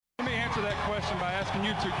answer that question by asking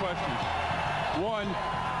you 2 questions. One,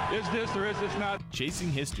 is this or is this not?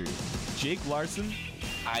 Chasing History. Jake Larson.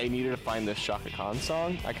 I needed to find this Shaka Khan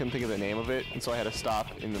song. I couldn't think of the name of it, and so I had to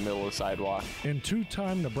stop in the middle of the sidewalk. And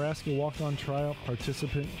 2-time Nebraska walk-on tryout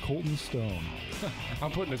participant Colton Stone.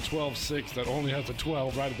 I'm putting a 12-6 that only has a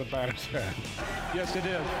 12 right at the batter's head. Yes, it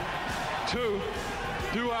is. 2,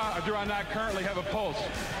 do I or do I not currently have a pulse?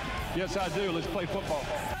 Yes, I do. Let's play football.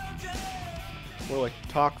 More like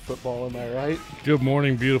talk football, am I right? Good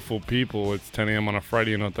morning, beautiful people. It's 10 a.m. on a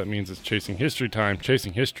Friday. You know what that means? It's Chasing History time.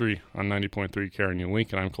 Chasing History on 90.3 Karen U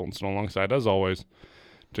Lincoln. I'm Colton Stone alongside, as always,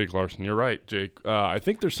 Jake Larson. You're right, Jake. I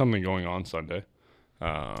think there's something going on Sunday.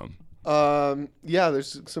 Yeah,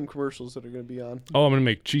 there's some commercials that are going to be on. Oh, I'm going to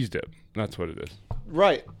make cheese dip. That's what it is.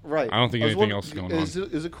 Right. I don't think anything else is going on.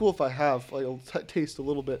 Is it cool if I have, like, I'll taste a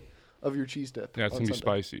little bit of your cheese dip? Yeah, it's going to be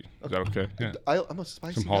spicy. Is that okay? Yeah. I'm a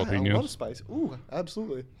spicy Some guy. jalapenos. I love spice. Ooh,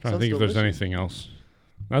 absolutely. I think if there's anything else.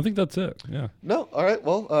 I think that's it. Yeah. No. All right.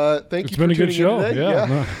 Well, thank you for tuning in. It's been a good show. Today.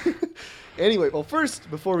 Yeah. Anyway, well, first,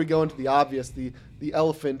 before we go into the obvious, the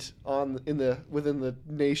elephant within the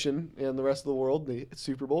nation and the rest of the world, the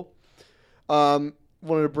Super Bowl,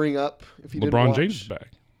 wanted to bring up, if you didn't watch. LeBron James is back.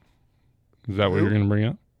 Is that what you're going to bring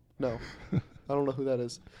up? No. I don't know who that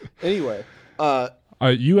is. Anyway.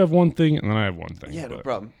 You have one thing, and then I have one thing. Yeah, no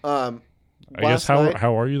problem. I guess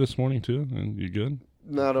how are you this morning, too? And you good?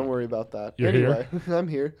 No, don't worry about that. You're anyway, here? I'm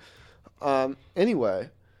here. Anyway,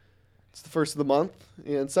 it's the first of the month.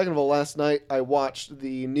 And second of all, last night I watched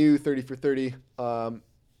the new 30 for 30 on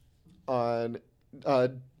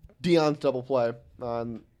Deion's double play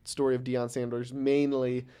on story of Deion Sanders,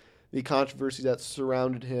 mainly the controversy that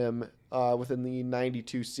surrounded him within the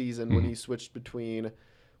 92 season when he switched between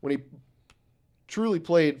when he truly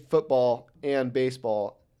played football and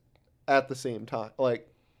baseball at the same time, like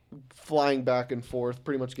flying back and forth,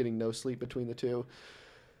 pretty much getting no sleep between the two.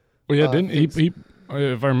 Well, yeah, didn't he?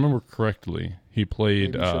 If I remember correctly, he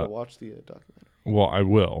played. Maybe you should have watched the documentary. Well, I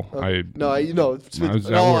will.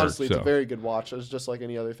 Honestly, it's a very good watch. It was just like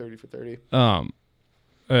any other 30 for 30.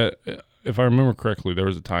 If I remember correctly, there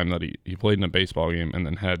was a time that he played in a baseball game and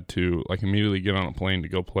then had to like immediately get on a plane to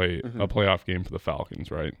go play a playoff game for the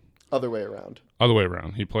Falcons, right? Other way around.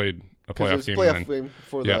 He played a playoff game.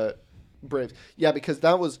 For the Braves. Yeah, because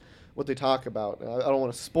that was what they talk about. I don't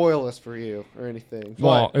want to spoil this for you or anything.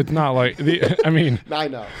 Well, it's not like I mean. I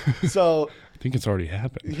know. So I think it's already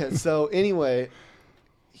happened. Yeah. So anyway,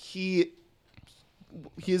 his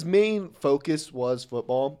main focus was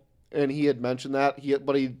football, and he had mentioned that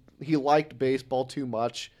but he liked baseball too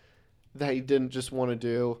much that he didn't just want to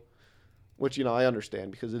do, which I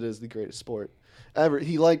understand because it is the greatest sport ever.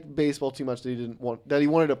 He liked baseball too much that he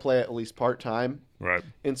wanted to play at least part-time. Right.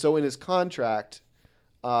 And so in his contract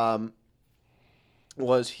he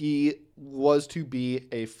was to be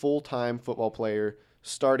a full-time football player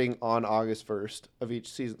starting on August 1st of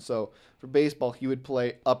each season. So for baseball, he would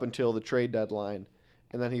play up until the trade deadline,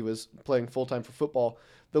 and then he was playing full-time for football.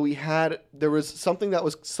 Though there was something that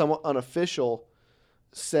was somewhat unofficial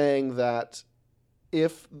saying that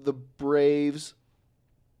if the Braves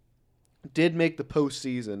did make the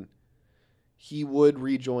postseason, he would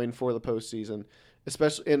rejoin for the postseason.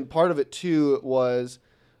 Especially, and part of it too was,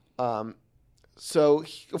 of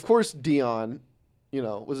course Deion,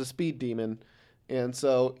 was a speed demon, and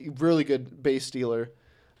so really good base stealer.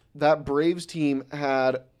 That Braves team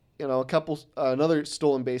had another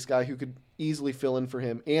stolen base guy who could easily fill in for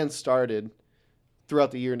him and started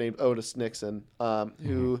throughout the year named Otis Nixon,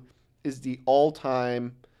 who is the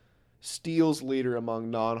all-time steals leader among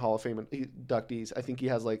non-Hall of Fame inductees. I think he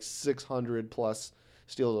has like 600 plus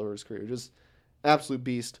steals over his career. Just absolute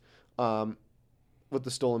beast with the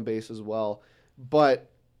stolen base as well. But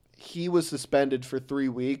he was suspended for 3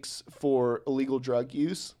 weeks for illegal drug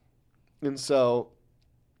use. And so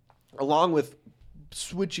along with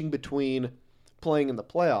switching between playing in the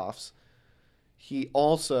playoffs, he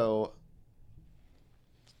also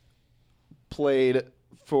played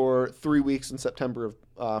for 3 weeks in September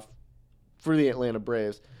for the Atlanta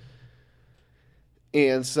Braves.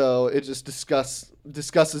 And so it just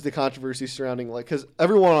discusses the controversy surrounding, because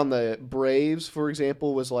everyone on the Braves, for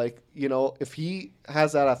example, was like, if he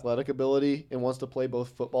has that athletic ability and wants to play both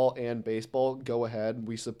football and baseball, go ahead.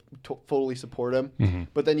 We totally support him. Mm-hmm.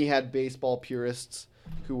 But then you had baseball purists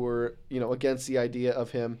who were, against the idea of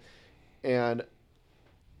him. And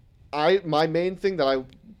my main thing that I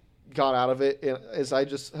got out of it is I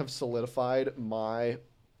just have solidified my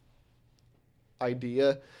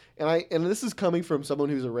idea. And this is coming from someone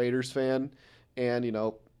who's a Raiders fan, and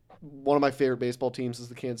one of my favorite baseball teams is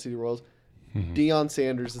the Kansas City Royals. Deion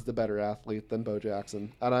Sanders is the better athlete than Bo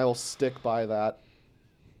Jackson, and I will stick by that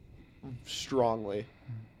strongly.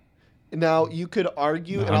 Now you could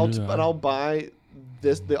argue, and I'll buy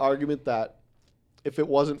the argument that if it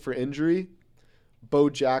wasn't for injury, Bo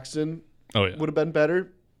Jackson would have been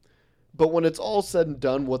better. But when it's all said and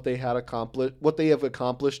done, what they have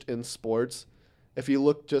accomplished in sports, if you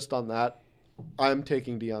look just on that, I'm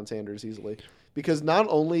taking Deion Sanders easily, because not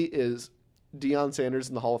only is Deion Sanders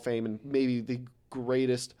in the Hall of Fame and maybe the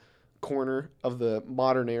greatest corner of the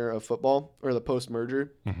modern era of football or the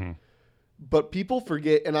post-merger. Mm-hmm. But people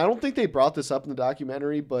forget, and I don't think they brought this up in the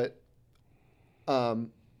documentary, but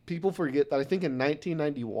people forget that I think in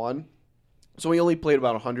 1991, so he only played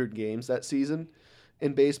about 100 games that season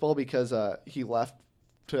in baseball because he left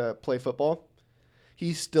to play football.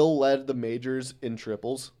 He still led the majors in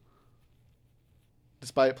triples,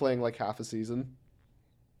 despite playing like half a season.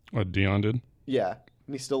 What Deion did? Yeah,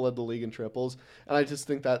 and he still led the league in triples. And I just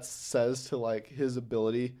think that says to like his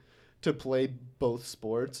ability to play both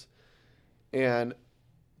sports. And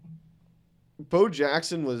Bo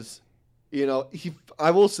Jackson was,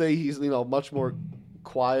 I will say he's, much more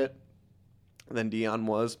quiet than Deion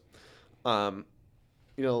was. A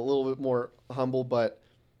little bit more humble, but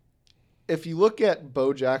if you look at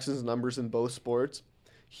Bo Jackson's numbers in both sports,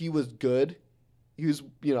 he was good. He was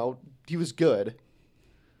good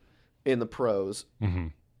in the pros, Mm-hmm.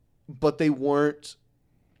 but they weren't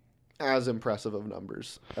as impressive of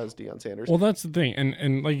numbers as Deion Sanders. Well, that's the thing,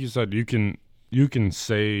 and like you said, you can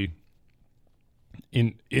say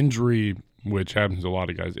in injury, which happens to a lot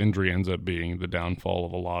of guys, injury ends up being the downfall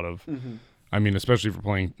of a lot of. Mm-hmm. I mean, especially for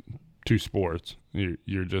playing two sports,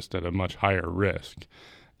 you're just at a much higher risk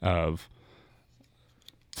of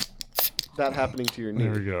that happening to your knee.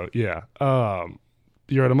 There we go. Yeah,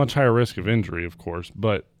 you're at a much higher risk of injury, of course,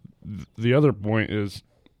 but the other point is,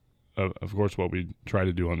 of course, what we try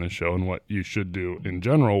to do on this show and what you should do in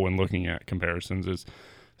general when looking at comparisons is,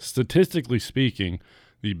 statistically speaking,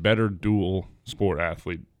 the better dual sport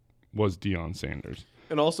athlete was Deion Sanders.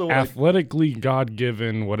 And also, athletically,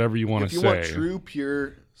 God-given, whatever you want to say. If you want true,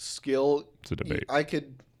 pure skill, it's a debate. I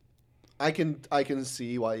can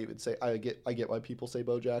see why you would say I get why people say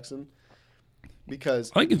Bo Jackson,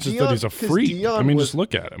 because I think it's just that he's a freak. Just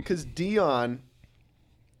look at him. Because Deion,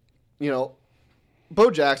 Bo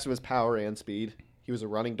Jackson was power and speed. He was a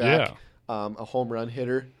running back, a home run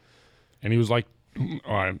hitter. And he was like,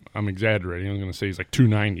 I'm exaggerating. I was going to say he's like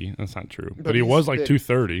 290. That's not true. But he was like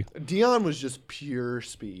 230. Deion was just pure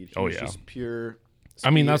speed. He was just pure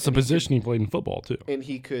speed. That's the position he played in football, too. And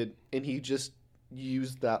he just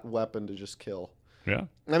used that weapon to just kill. Yeah.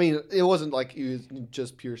 It wasn't like he was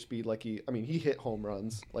just pure speed. Like he hit home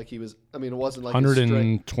runs. Like he was, it wasn't like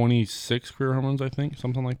 126 career home runs, I think.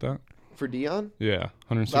 Something like that. For Deion? Yeah.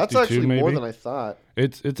 162 That's actually maybe. more than I thought.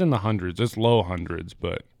 It's in the hundreds. It's low hundreds,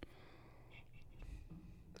 but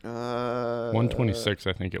 126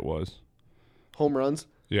 I think it was. Home runs?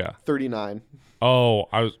 Yeah. 39. Oh,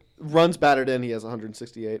 runs batted in, he has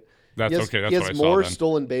 168. That's okay. That's he what I has saw more then.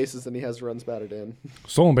 stolen bases than he has runs batted in.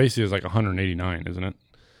 Stolen bases is like 189, isn't it?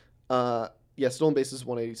 Yeah, stolen bases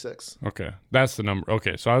 186. Okay. That's the number.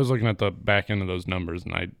 Okay, so I was looking at the back end of those numbers,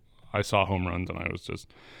 and I saw home runs, and I was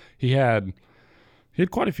just he had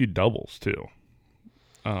quite a few doubles too.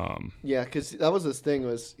 Yeah, because that was his thing,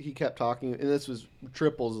 was he kept talking, and this was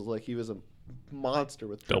triples, like he was a monster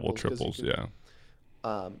with triples. Double triples, yeah.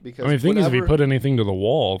 Because the thing is, if he put anything to the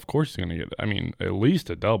wall, of course he's going to get, at least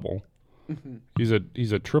a double. He's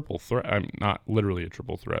a triple threat. I'm not literally a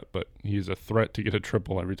triple threat, but he's a threat to get a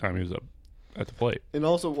triple every time he's up at the plate. And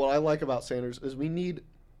also, what I like about Sanders is we need,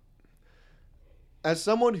 as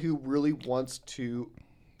someone who really wants to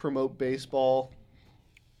promote baseball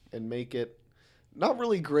and make it not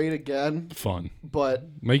really great again, fun, but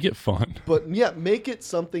make it fun. But yeah, make it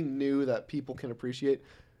something new that people can appreciate.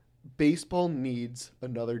 Baseball needs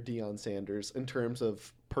another Deion Sanders in terms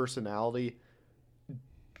of personality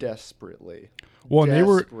desperately. Well, and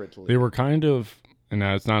they were kind of, and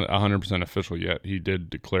now it's not 100% official yet. He did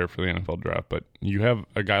declare for the NFL draft, but you have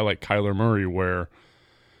a guy like Kyler Murray where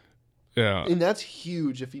and that's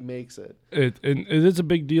huge if he makes it. It is a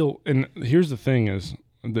big deal. And here's the thing is,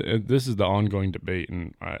 this is the ongoing debate,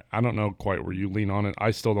 and I don't know quite where you lean on it.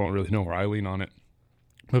 I still don't really know where I lean on it.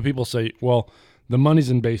 But people say, well, the money's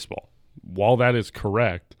in baseball. While that is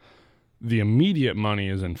correct, the immediate money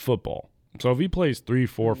is in football. So if he plays 3,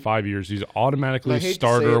 4, 5 years, he's automatically a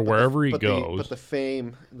starter wherever he goes. But the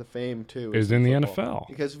fame too is in the NFL.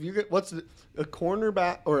 Because if you get a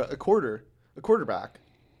cornerback or a quarterback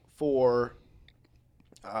for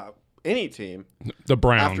any team, the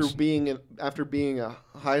Browns, after being a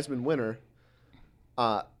Heisman winner,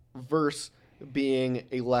 versus being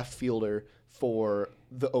a left fielder for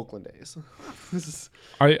the Oakland A's. This is,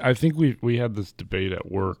 I think we had this debate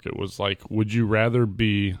at work. It was like, would you rather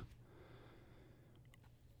be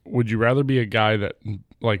a guy that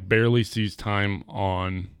like barely sees time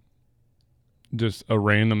on just a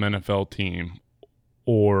random NFL team,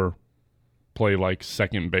 or play like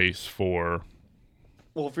second base for?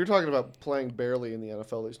 well, if you're talking about playing barely in the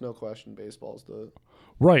NFL, there's no question baseball's the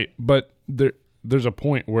Right, but there's a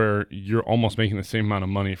point where you're almost making the same amount of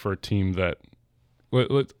money for a team that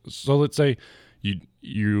let's say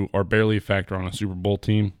you are barely a factor on a Super Bowl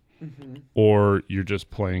team, or you're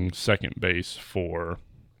just playing second base for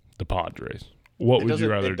the Padres. What would you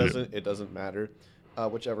rather do? It doesn't matter.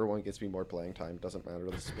 Whichever one gets me more playing time doesn't matter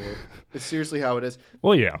to the sport. It's seriously how it is.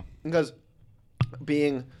 Well, yeah. Because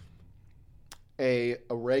being a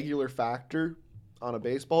regular factor on a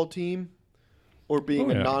baseball team or being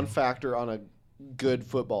Oh, yeah. a non-factor on a good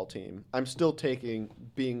football team, I'm still taking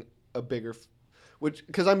being a bigger,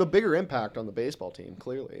 because I'm a bigger impact on the baseball team,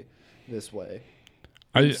 clearly, this way.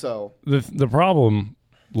 So the problem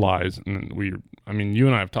lies, and you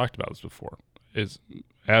and I have talked about this before, is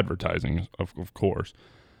advertising, of course.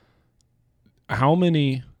 How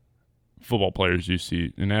many football players do you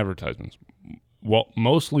see in advertisements? Well,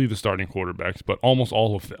 mostly the starting quarterbacks, but almost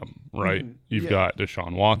all of them, right? You've got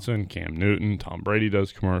Deshaun Watson, Cam Newton, Tom Brady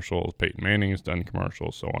does commercials, Peyton Manning has done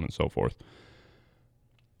commercials, so on and so forth.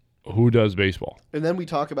 Who does baseball? And then we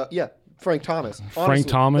talk about, Frank Thomas. Honestly, Frank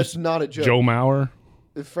Thomas, that's not a joke. Joe Mauer,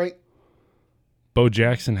 Frank Bo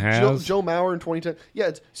Jackson has. Joe Mauer in 2010. Yeah,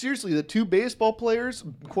 it's seriously the two baseball players,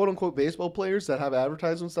 quote unquote baseball players that have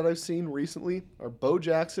advertisements that I've seen recently are Bo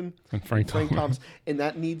Jackson And Frank Thomas. and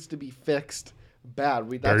that needs to be fixed bad.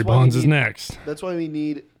 Barry Bonds is next. That's why we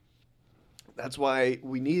need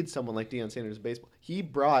someone like Deion Sanders in baseball. He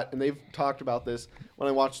brought, and they've talked about this when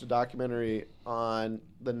I watched a documentary on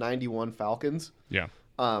the 91 Falcons. Yeah.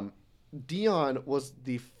 Deion was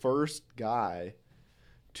the first guy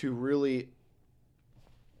to really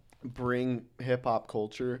bring hip-hop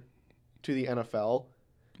culture to the NFL.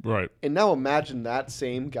 Right. And now imagine that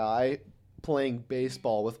same guy playing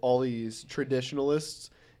baseball with all these traditionalists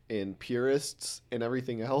and purists and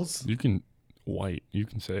everything else. You can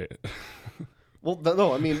say it. Well,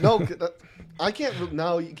 no, I mean, no, I can't.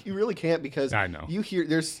 No, you really can't, because I know. You hear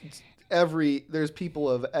there's people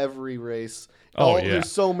of every race. Oh, yeah.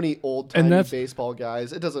 There's so many old-timey baseball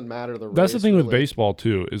guys. It doesn't matter the race. That's the thing with really. baseball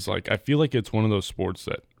too, is like I feel like it's one of those sports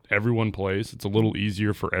that everyone plays. It's a little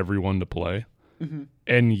easier for everyone to play.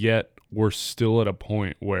 And yet we're still at a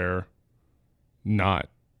point where not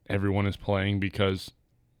everyone is playing, because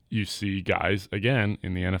you see guys again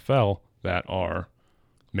in the NFL that are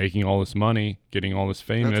making all this money, getting all this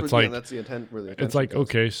fame, and it's like that's the intent. it's like,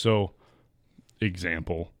 okay, so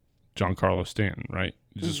example, Giancarlo Stanton, right?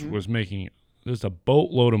 Just was making just a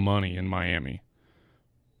boatload of money in Miami,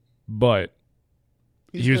 but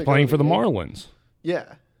he was playing for the Marlins.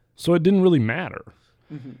 Yeah. So it didn't really matter.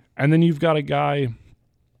 And then you've got a guy,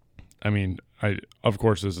 I mean, of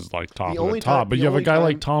course this is like top of the top, but you have a guy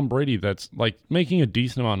like Tom Brady that's like making a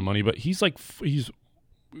decent amount of money, but he's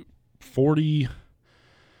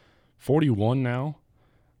 41 now,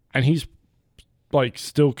 and he's like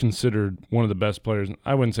still considered one of the best players.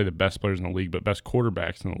 I wouldn't say the best players in the league, but best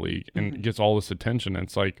quarterbacks in the league, and gets all this attention. And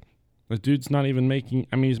it's like, the dude's not even making,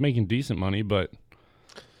 I mean, he's making decent money, but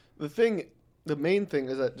the main thing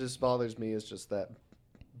is that just bothers me is just that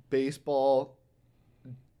baseball,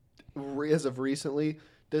 as of recently,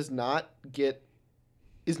 is not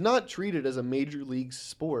treated as a major league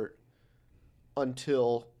sport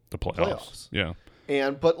until the playoffs. Yeah.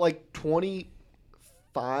 But like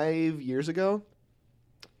 25 years ago,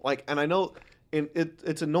 like, and I know, and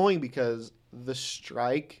it's annoying because the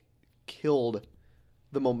strike killed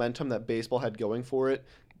the momentum that baseball had going for it.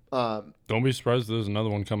 Don't be surprised there's another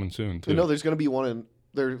one coming soon too. No, there's going to be one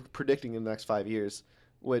they're predicting in the next 5 years,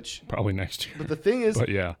 which probably next year. But the thing is,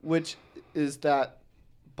 yeah, which is that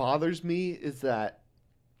bothers me is that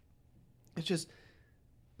it's just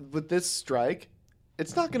with this strike,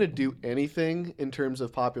 it's not going to do anything in terms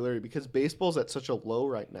of popularity, because baseball's at such a low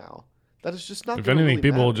right now that it's just not. If anything, really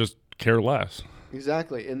people matter. will just care less.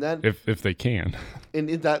 Exactly, and then if they can, and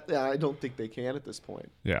in that I don't think they can at this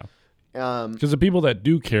point. Yeah, because the people that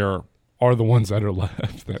do care are the ones that are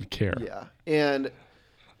left that care. Yeah,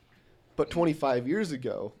 but 25 years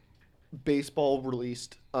ago, baseball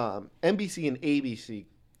released NBC and ABC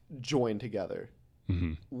joined together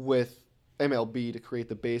with MLB to create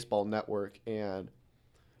the baseball network, and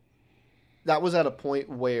that was at a point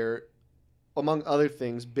where, among other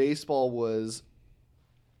things, baseball was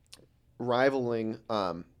rivaling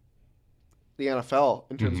the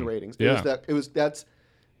NFL in terms of ratings. That's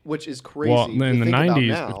which is crazy. Well, in the 90s,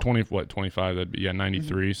 now. 25, that'd be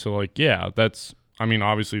 93. So like, that's, I mean,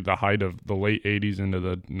 obviously the height of the late 80s into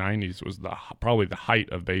the 90s was probably the height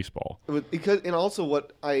of baseball. And also why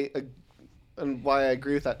I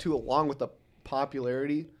agree with that too, along with the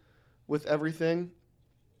popularity with everything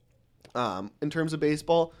in terms of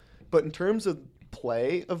baseball, but in terms of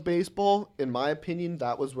play of baseball, in my opinion,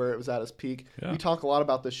 that was where it was at its peak. We talk a lot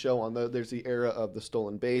about this show there's the era of the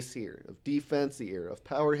stolen base, the era of defense, the era of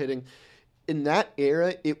power hitting. In that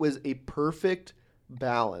era, it was a perfect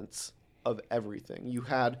balance of everything. You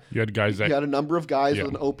had a number of guys with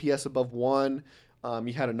an OPS above 1.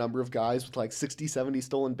 You had a number of guys with like 60, 70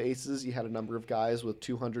 stolen bases. You had a number of guys with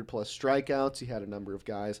 200 plus strikeouts. You had a number of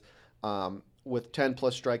guys with 10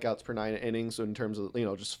 plus strikeouts per 9 innings. So in terms of,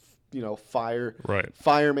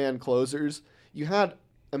 fireman closers, you had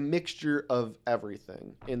a mixture of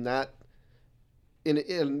everything in that.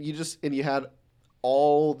 And you had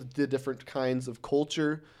all the different kinds of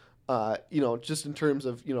culture, just in terms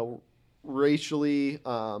of, racially,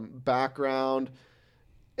 background.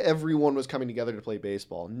 Everyone was coming together to play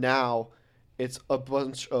baseball. Now it's a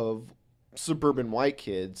bunch of suburban white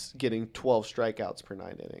kids getting 12 strikeouts per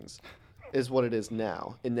 9 innings is what it is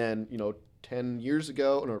now. And then, 15 years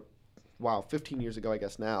ago, I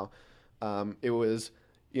guess now, it was,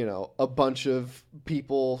 a bunch of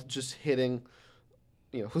people just hitting,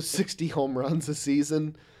 60 home runs a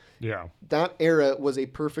season. Yeah. That era was a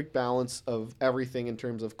perfect balance of everything in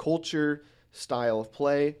terms of culture, style of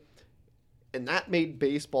play. And that made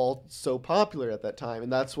baseball so popular at that time.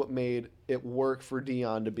 And that's what made it work for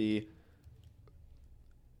Deion to be,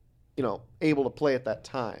 able to play at that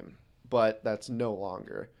time. But that's no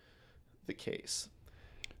longer the case.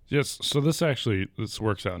 Yes. So this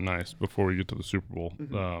works out nice before we get to the Super Bowl.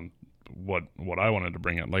 Mm-hmm. What I wanted to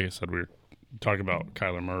bring up, like I said, we were talking about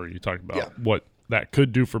Kyler Murray. You talked about what that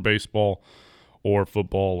could do for baseball or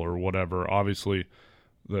football or whatever. Obviously,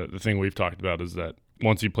 the thing we've talked about is that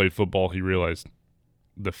once he played football, he realized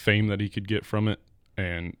the fame that he could get from it.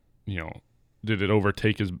 And, did it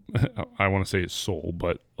overtake his, I want to say his soul,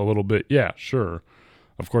 but a little bit. Yeah, sure.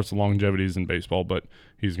 Of course, the longevity is in baseball, but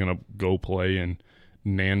he's going to go play in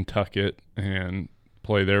Nantucket and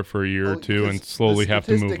play there for a year or two and slowly have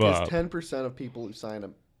to move up. 10% of people who sign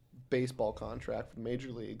a baseball contract with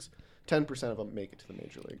major leagues, 10% of them make it to the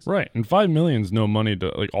major leagues. Right. And $5 million is no money to,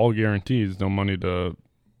 like, all guarantees, no money to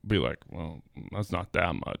be like, well, that's not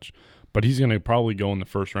that much. But he's going to probably go in the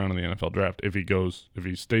first round of the NFL draft if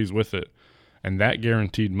he stays with it. And that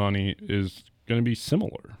guaranteed money is going to be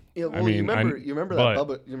similar. Yeah, well, you remember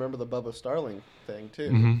the Bubba Starling thing too.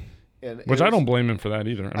 Mm-hmm. And which I don't blame him for that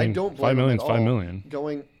either. I mean, don't blame $5 million is $5 million.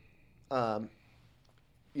 Going,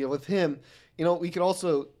 with him, we could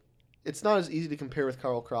also. It's not as easy to compare with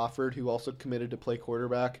Carl Crawford, who also committed to play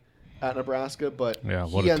quarterback at Nebraska. But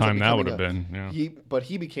what a time that would have been. Yeah.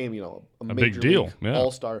 He became a major big deal, league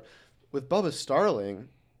all-star. With Bubba Starling,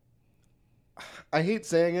 I hate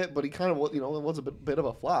saying it, but he kind of was a bit of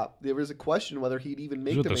a flop. There was a question whether he'd even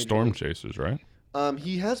make the Storm Chasers, right?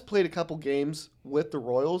 He has played a couple games with the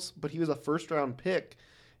Royals, but he was a first-round pick,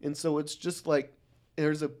 and so it's just like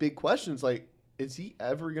there's a big question. It's like, is he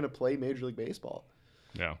ever going to play Major League Baseball?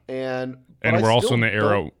 Yeah, and we're also in the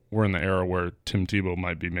era. We're in the era where Tim Tebow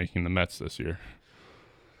might be making the Mets this year.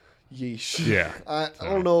 Yeesh. Yeah, I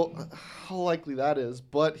don't know how likely that is,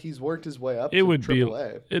 but he's worked his way up.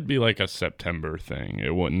 It'd be like a September thing.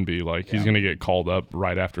 It wouldn't be like he's going to get called up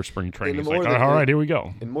right after spring training. He's like, all right, here we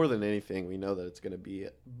go. And more than anything, we know that it's going to be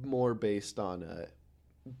more based on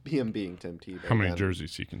him being Tim Tebow. How many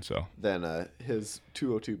jerseys he can sell than his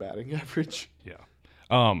 202 batting average. Yeah.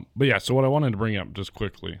 But yeah, so what I wanted to bring up just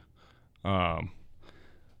quickly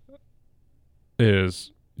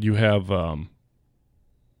is you have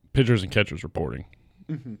pitchers and catchers reporting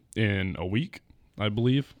in a week, I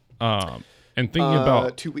believe. And thinking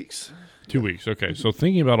about 2 weeks. 2 weeks, okay. So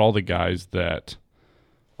thinking about all the guys that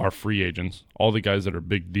are free agents, all the guys that are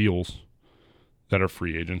big deals that are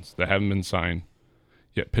free agents that haven't been signed,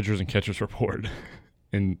 yet pitchers and catchers report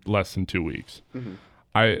in less than 2 weeks. Mm-hmm.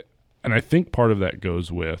 I think part of that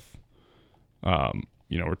goes with,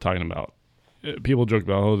 we're talking about, people joke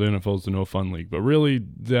about, the NFL is the no fun league, but really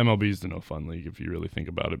the MLB is the no fun league if you really think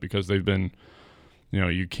about it, because they've been,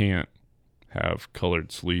 you can't have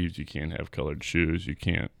colored sleeves, you can't have colored shoes, you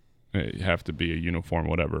can't have to be a uniform,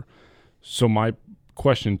 whatever. So my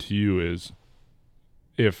question to you is,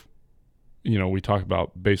 if, we talk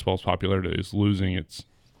about baseball's popularity is losing its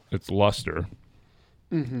luster,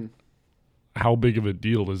 mm-hmm. how big of a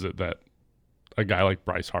deal is it that a guy like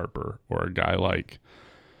Bryce Harper or a guy like,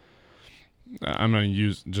 I'm going to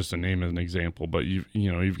use just a name as an example, but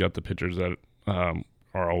you've got the pitchers that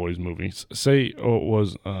are always moving. Say, what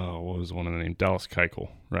was one of the names? Dallas Keuchel,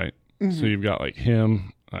 right? Mm-hmm. So you've got like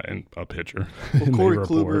him and a pitcher. Well, Corey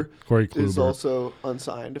Kluber is also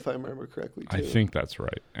unsigned, if I remember correctly, too. I think that's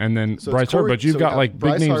right. And then so Bryce Harper, but you've got like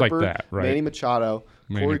big names like that, right? Manny Machado,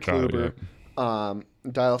 Corey Kluber,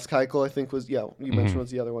 Dallas Keuchel, I think was, you mentioned was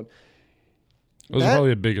the other one. Those are probably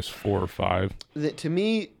the biggest 4 or 5. To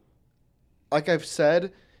me, like I've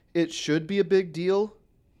said, it should be a big deal,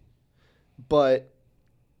 but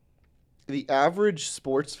the average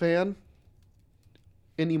sports fan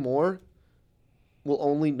anymore will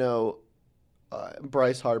only know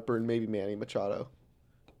Bryce Harper and maybe Manny Machado.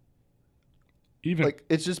 Even like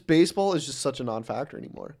it's just baseball is just such a non-factor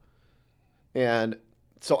anymore, and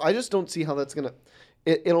so I just don't see how that's gonna.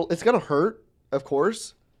 It's gonna hurt, of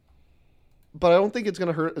course, but I don't think it's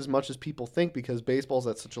gonna hurt as much as people think because baseball's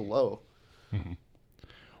at such a low. Mm-hmm.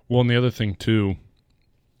 Well, and the other thing too,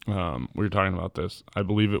 we were talking about this. I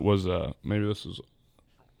believe it was maybe this was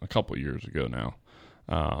a couple of years ago now.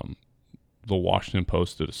 The Washington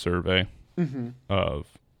Post did a survey of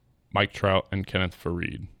Mike Trout and Kenneth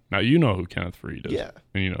Faried. Now you know who Kenneth Faried is,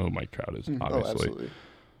 and you know who Mike Trout is, obviously. Oh, absolutely.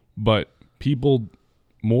 But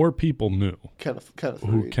more people knew who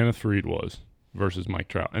Faried. Kenneth Faried was versus Mike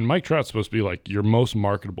Trout, and Mike Trout's supposed to be like your most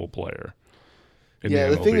marketable player.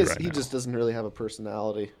 The thing is, he just doesn't really have a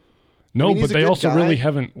personality. No, I mean, but they also guy. really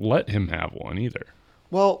haven't let him have one either.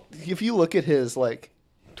 Well, if you look at his like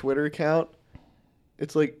Twitter account,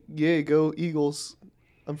 it's like, "Yay, go Eagles!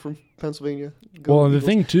 I'm from Pennsylvania." Go Well, and Eagles. the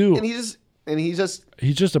thing too, and he's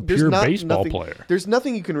just a pure baseball player. There's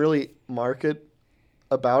nothing you can really market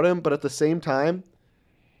about him, but at the same time,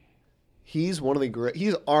 he's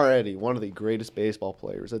already one of the greatest baseball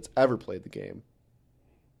players that's ever played the game.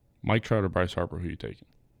 Mike Trout or Bryce Harper, who are you taking?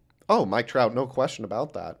 Oh, Mike Trout, no question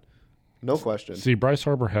about that. No question. See, Bryce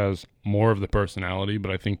Harper has more of the personality,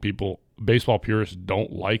 but I think baseball purists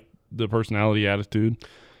don't like the personality attitude.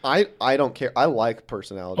 I don't care. I like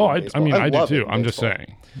personality. Oh, I do too. I'm just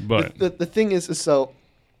saying. But the thing is so,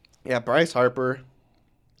 Bryce Harper,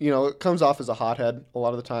 it comes off as a hothead a lot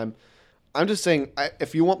of the time. I'm just saying,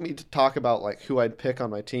 if you want me to talk about like who I'd pick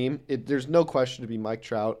on my team, there's no question to be Mike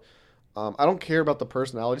Trout. I don't care about the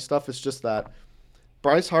personality stuff. It's just that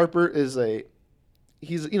Bryce Harper is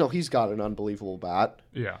he's got an unbelievable bat.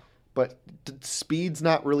 Yeah. But speed's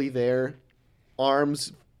not really there.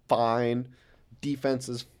 Arms, fine. Defense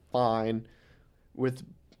is fine. With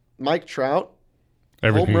Mike Trout,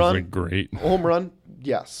 everything's like great. Home run,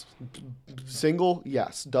 yes. Single,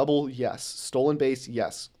 yes. Double, yes. Stolen base,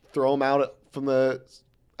 yes. Throw him out from the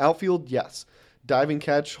outfield, yes. Diving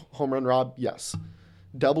catch, home run rob, yes.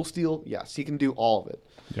 Double steal, yes. He can do all of it.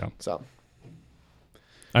 Yeah. So,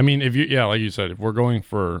 I mean, like you said, if we're going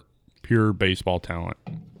for pure baseball talent,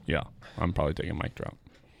 I'm probably taking Mike Trout.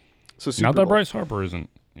 So not that Bryce Harper isn't,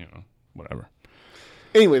 whatever.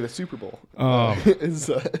 Anyway, the Super Bowl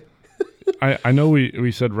is. I know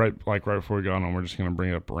we said right before we got on, we're just going to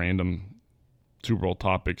bring up random Super Bowl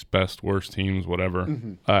topics, best, worst teams, whatever.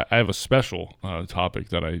 Mm-hmm. I have a special topic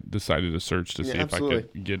that I decided to search to see if I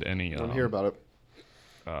could get any. I want to hear about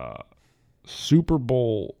it. Super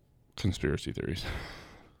Bowl conspiracy theories.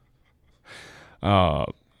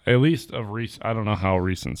 At least of recent. I don't know how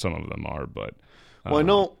recent some of them are, but I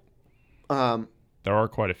know there are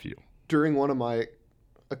quite a few. During one of a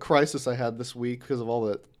crisis I had this week because of all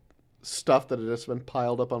the stuff that had just been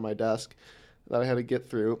piled up on my desk that I had to get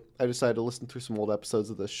through, I decided to listen through some old episodes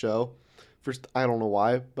of this show. First, I don't know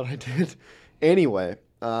why, but I did. Anyway,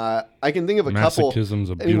 I can think of a couple. Masochism's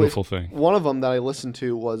a beautiful thing. One of them that I listened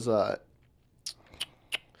to was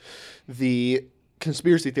the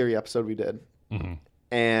conspiracy theory episode we did. Mm-hmm.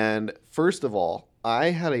 And first of all,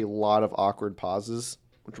 I had a lot of awkward pauses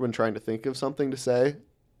when trying to think of something to say.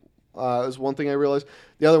 Is one thing I realized.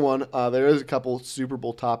 The other one, there is a couple Super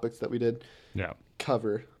Bowl topics that we did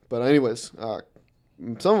cover. But anyways,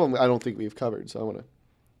 some of them I don't think we've covered. So I want to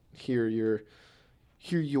hear your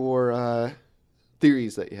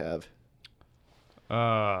theories that you have.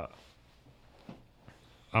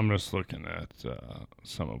 I'm just looking at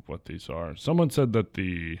some of what these are. Someone said that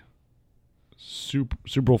the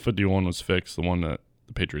Super Bowl 51 was fixed, the one that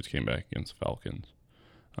the Patriots came back against the Falcons.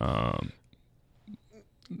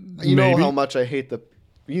 You know how much I hate I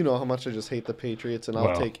just hate the Patriots, and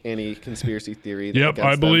I'll take any conspiracy theory. Yep,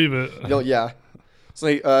 I believe it. Yeah. It's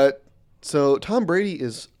like, so Tom Brady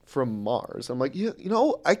is from Mars. I'm like,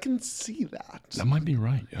 I can see that. That might be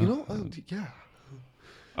right. Yeah. Yeah.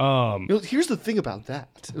 Here's the thing about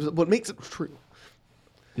that. What makes it true.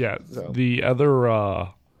 Yeah. So. The other,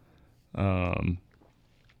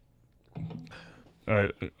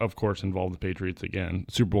 of course, involved the Patriots again.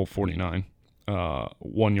 Super Bowl 49.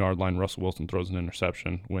 1 yard line, Russell Wilson throws an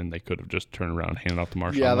interception when they could have just turned around and handed off to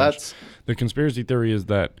Marshawn Lynch. That's The conspiracy theory is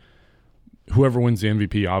that whoever wins the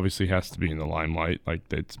MVP obviously has to be in the limelight. Like,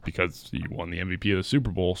 it's because you won the MVP of the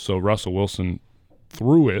Super Bowl. So Russell Wilson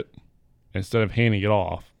threw it instead of handing it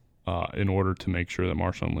off in order to make sure that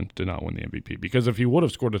Marshawn Lynch did not win the MVP. Because if he would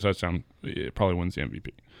have scored a touchdown, it probably wins the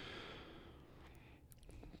MVP.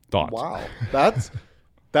 Thoughts? wow.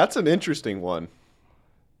 That's an interesting one.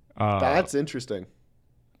 That's interesting.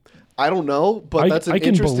 I don't know, but that's an I can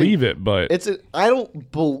interesting. believe it, but I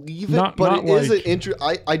don't believe it, Not- but not it is like-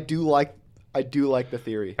 an I do like the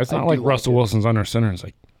theory. it's I not do like Russell it. Wilson's under center. It's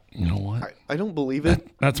like, you know what? I don't believe it.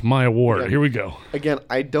 That's my award. Yeah. Here we go. Again,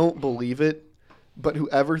 I don't believe it, but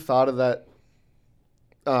whoever thought of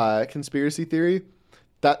that conspiracy theory,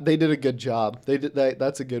 that they did a good job. They did that.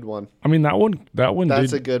 That's a good one. I mean, that one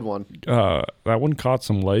That's did, a good one. that one caught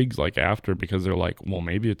some legs like after, because they're like, well,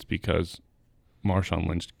 maybe it's because Marshawn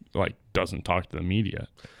Lynch like doesn't talk to the media,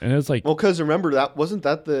 and it's like, Well, because remember wasn't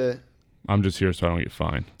that the I'm just here so I don't get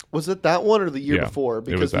fined. was it that one or the year Yeah, before? it was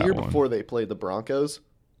Because the that year one. before they played the Broncos.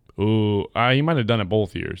 Ooh, he might have done it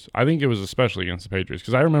both years. I think it was especially against the Patriots,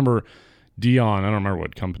 because I remember Dion. I don't remember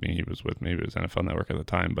what company he was with. Maybe it was NFL Network at the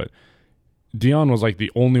time, but Dion was like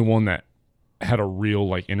the only one that had a real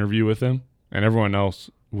like interview with him, and everyone else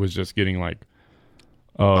was just getting like,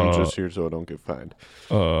 I'm just here so I don't get fined.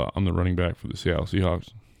 I'm the running back for the Seattle Seahawks.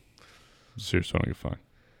 Just here so I don't get fined.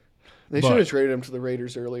 They But- should have traded him to the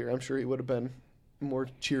Raiders earlier. I'm sure he would have been more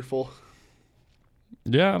cheerful.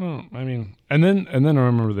 Yeah, I mean, and then I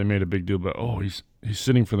remember they made a big deal about, he's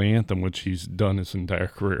sitting for the anthem, which he's done his entire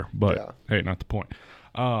career. But Yeah. hey, not the point.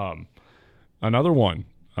 Another one,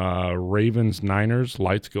 Ravens Niners,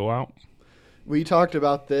 lights go out. We talked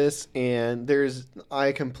about this, and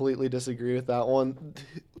I completely disagree with that one.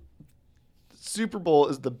 Super Bowl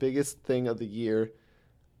is the biggest thing of the year.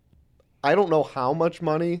 I don't know how much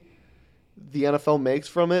money the NFL makes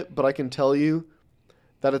from it, but I can tell you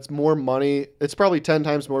that it's more money. It's probably 10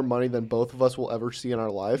 times more money than both of us will ever see in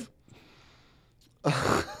our life.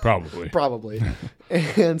 Probably. Probably.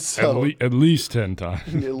 And so At least 10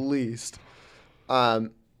 times. at least.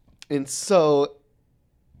 And so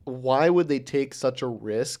why would they take such a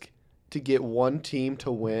risk to get one team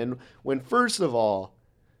to win when, first of all,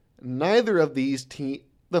 neither of these the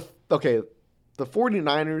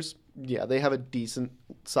 49ers, yeah, they have a decent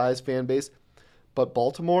sized fan base, but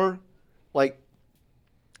Baltimore, like,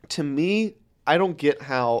 to me, I don't get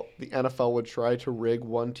how the NFL would try to rig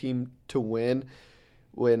one team to win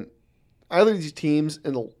when either of these teams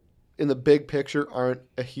in the big picture aren't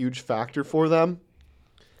a huge factor for them.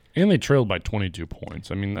 And they trailed by 22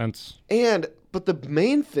 points. I mean, But the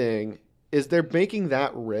main thing is they're making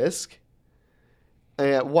that risk,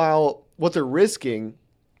 and while what they're risking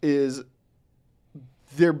is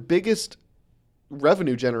their biggest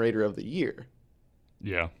revenue generator of the year.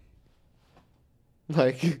 yeah.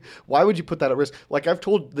 Like, why would you put that at risk? Like, I've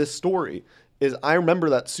told this story, is I remember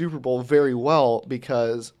that Super Bowl very well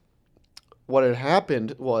because what had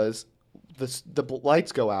happened was the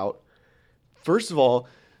lights go out. First of all,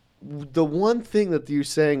 the one thing that you're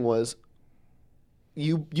saying was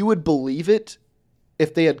you would believe it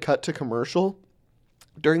if they had cut to commercial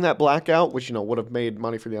during that blackout, which, would have made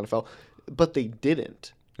money for the NFL, but they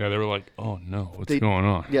didn't. Yeah, they were like, oh, no, what's going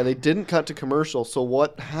on? Yeah, they didn't cut to commercial. So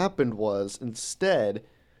what happened was instead,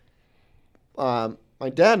 my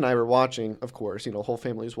dad and I were watching, of course, whole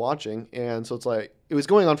family was watching. And so it's like, it was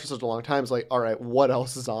going on for such a long time. It's like, all right, what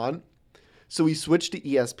else is on? So we switched to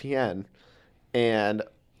ESPN. And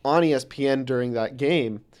on ESPN during that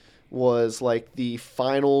game was like the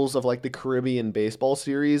finals of like the Caribbean baseball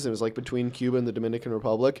series. It was like between Cuba and the Dominican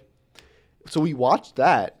Republic. So we watched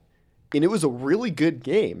that. And it was a really good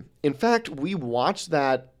game. In fact, we watched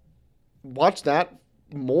that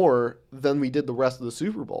more than we did the rest of the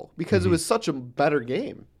Super Bowl because it was such a better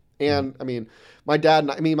game. And I mean, my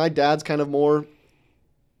dad's kind of more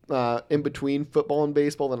in between football and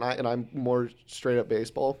baseball than I, and I'm more straight up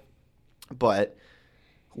baseball. But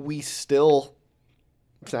we still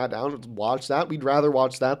sat down and watched that. We'd rather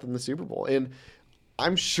watch that than the Super Bowl. And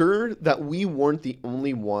I'm sure that we weren't the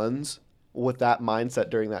only ones with that mindset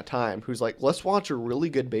during that time who's like, let's watch a really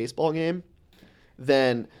good baseball game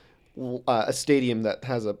than a stadium that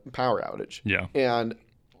has a power outage. Yeah. And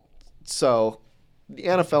so the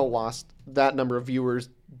NFL lost that number of viewers.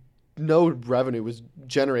 No revenue was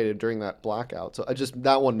generated during that blackout. So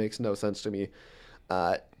that one makes no sense to me.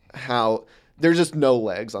 how there's just no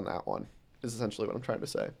legs on that one is essentially what I'm trying to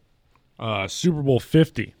say. Super Bowl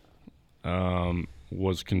 50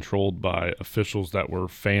 was controlled by officials that were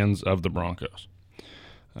fans of the Broncos.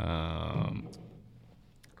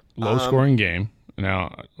 Low-scoring game.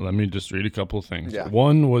 Now, let me just read a couple of things. Yeah.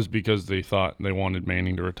 One was because they thought they wanted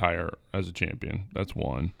Manning to retire as a champion. That's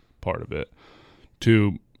one part of it.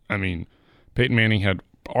 Two, I mean, Peyton Manning had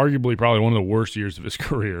arguably probably one of the worst years of his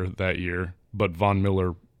career that year, but Von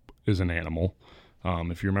Miller is an animal.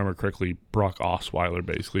 If you remember correctly, Brock Osweiler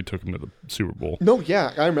basically took him to the Super Bowl. No,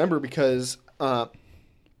 yeah, I remember because that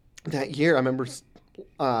year, I remember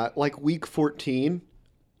like week 14,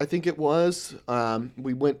 I think it was,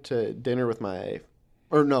 we went to dinner with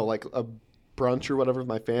like a brunch or whatever with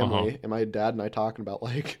my family, and my dad and I talking about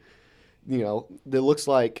like, it looks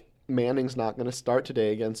like Manning's not going to start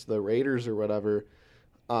today against the Raiders or whatever.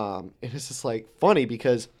 And it's just like funny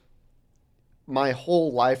because my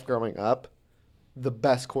whole life growing up, the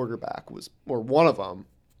best quarterback one of them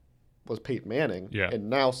was Peyton Manning. Yeah. And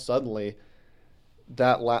now suddenly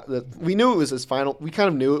we knew it was his final, we kind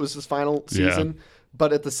of knew it was his final season,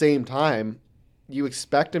 but at the same time, you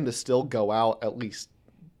expect him to still go out at least,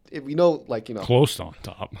 if close on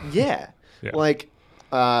top. Yeah. Yeah. Like,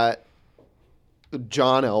 John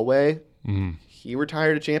Elway, Mm-hmm. he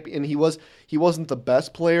retired a champion, and he wasn't the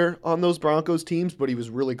best player on those Broncos teams, but he was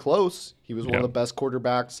really close. He was one of the best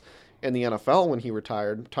quarterbacks in the NFL when he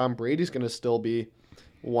retired. Tom Brady's going to still be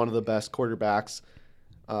one of the best quarterbacks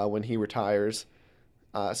when he retires.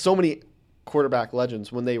 So many quarterback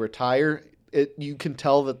legends, when they retire, you can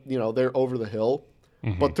tell that they're over the hill,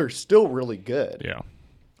 but they're still really good. Yeah.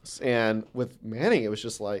 And with Manning, it was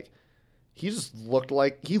just like he looked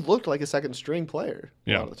like a second string player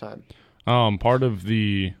a lot of the time. Part of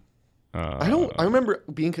the I remember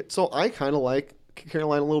being so I kind of like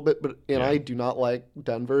Carolina a little bit, but I do not like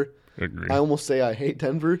Denver. Agree. I almost say I hate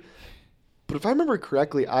Denver. But if I remember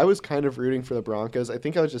correctly, I was kind of rooting for the Broncos. I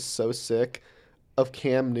think I was just so sick of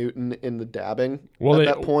Cam Newton in the dabbing at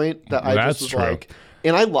that point that I just was true. like,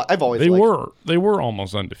 and I've always they were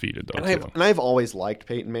almost undefeated though. And I've always liked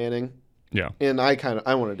Peyton Manning. Yeah. And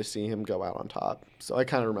I wanted to see him go out on top. So I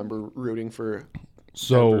kind of remember rooting for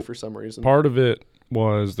So Denver for some reason. Part of it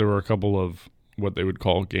was there were a couple of what they would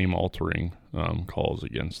call game-altering calls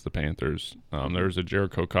against the Panthers. There was a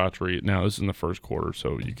Jericho Cotchery. Now, this is in the first quarter,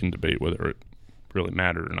 so you can debate whether it really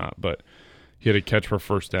mattered or not. But he had a catch for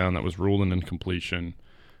first down that was ruled an incompletion.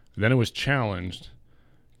 Then it was challenged.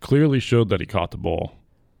 Clearly showed that he caught the ball.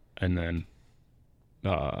 And then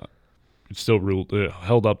it still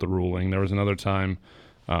held up the ruling. There was another time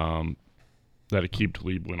that Aqib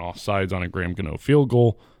Talib went offsides on a Graham Gano field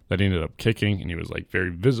goal that he ended up kicking, and he was like very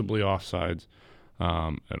visibly offsides.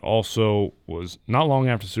 It also was not long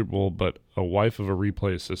after Super Bowl, but a wife of a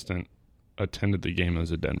replay assistant attended the game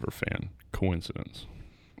as a Denver fan. Coincidence?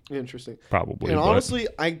 Interesting. Probably. And honestly,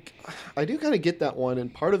 I do kind of get that one,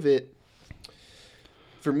 and part of it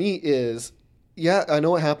for me is, I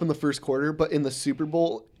know it happened the first quarter, but in the Super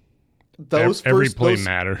Bowl, every play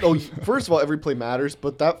matters. First of all, every play matters,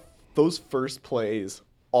 but those first plays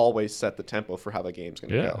always set the tempo for how the game's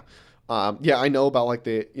going to go. I know about like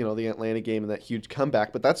the Atlanta game and that huge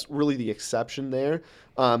comeback, but that's really the exception there.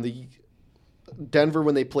 The Denver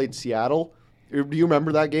when they played Seattle, do you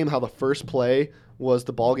remember that game? How the first play was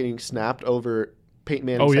the ball getting snapped over Peyton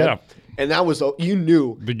Manning's head? And that was you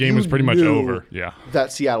knew the game was pretty much over. Yeah,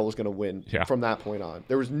 that Seattle was going to win from that point on.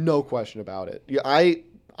 There was no question about it. I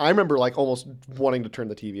remember like almost wanting to turn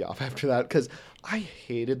the TV off after that because I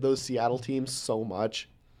hated those Seattle teams so much.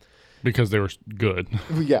 Because they were good.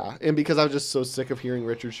 Yeah, and because I was just so sick of hearing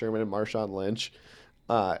Richard Sherman and Marshawn Lynch.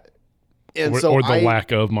 Or the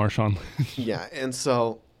lack of Marshawn Lynch. Yeah, and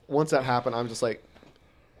so once that happened, I'm just like,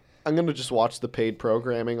 I'm going to just watch the paid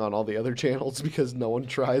programming on all the other channels because no one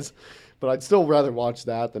tries. But I'd still rather watch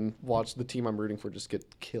that than watch the team I'm rooting for just get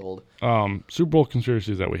killed. Super Bowl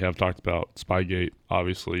conspiracies that we have talked about. Spygate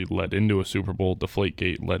obviously led into a Super Bowl.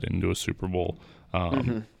 Deflategate led into a Super Bowl.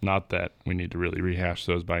 Not that we need to really rehash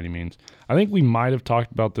those by any means. I think we might have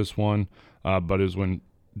talked about this one, but it was when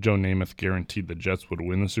Joe Namath guaranteed the Jets would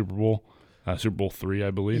win the Super Bowl. Super Bowl III,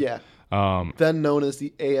 I believe. Yeah. Then known as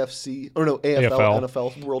the AFL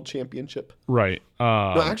NFL World Championship. Right.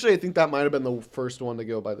 No, actually, I think that might have been the first one to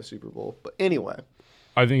go by the Super Bowl. But anyway.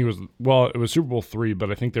 I think it was Super Bowl III,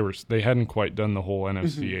 but I think they hadn't quite done the whole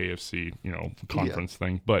NFC AFC conference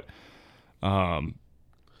thing. But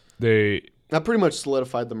that pretty much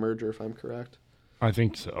solidified the merger, if I'm correct. I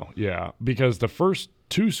think so. Yeah, because the first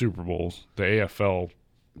two Super Bowls, the AFL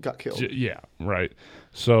got killed. Yeah, right.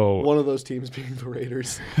 So One of those teams being the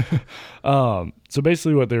Raiders. so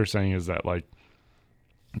basically what they were saying is that like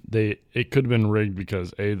it could have been rigged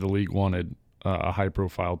because the league wanted a high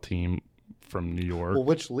profile team from New York. Well,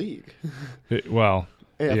 which league? AFL?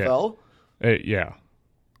 Yeah.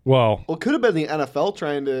 Well, Well, it could have been the NFL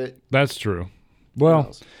trying to. that's true. Who Well,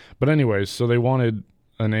 knows? but anyways, so they wanted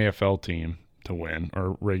an AFL team to win,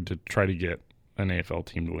 or rigged to try to get an AFL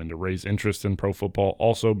team to win to raise interest in pro football.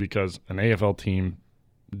 Also because an AFL team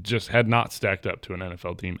just had not stacked up to an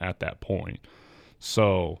NFL team at that point.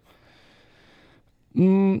 So, I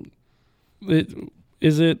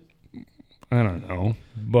don't know,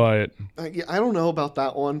 but I don't know about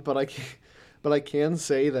that one, but I can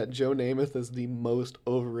say that Joe Namath is the most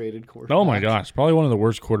overrated quarterback. oh my gosh, probably one of the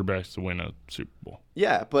worst quarterbacks to win a Super Bowl.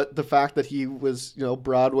 Yeah, but the fact that he was,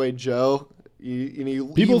 Broadway Joe, he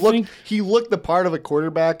looked the part of a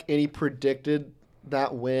quarterback, and he predicted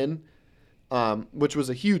that win, which was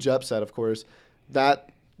a huge upset, of course.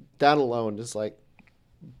 That alone just like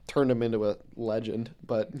turned him into a legend.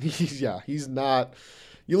 But he's not.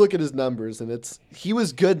 You look at his numbers, and he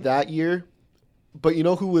was good that year. But you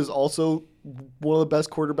know who was also one of the best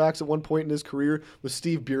quarterbacks at one point in his career was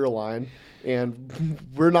Steve Beuerlein, and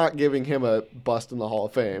we're not giving him a bust in the Hall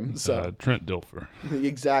of Fame. So Trent Dilfer.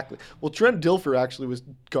 exactly. Well, Trent Dilfer actually was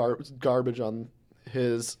garbage on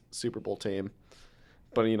his Super Bowl team,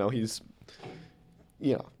 but he's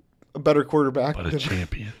a better quarterback But a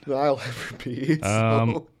champion. than I'll ever be.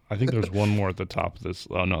 So. I think there's one more at the top of this.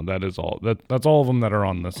 Oh no, that is all. That's all of them that are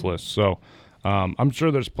on this list. So I'm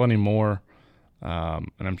sure there's plenty more.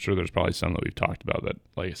 And I'm sure there's probably some that we've talked about that,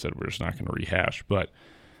 like I said, we're just not going to rehash. But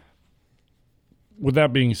with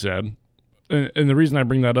that being said, and the reason I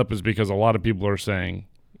bring that up is because a lot of people are saying,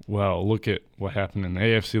 well, look at what happened in the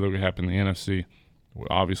AFC, look what happened in the NFC. Well,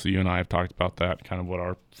 obviously, you and I have talked about that, kind of what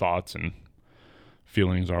our thoughts and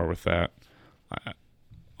feelings are with that.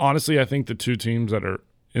 Honestly, I think the two teams that are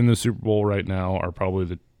in the Super Bowl right now are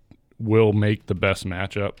probably will make the best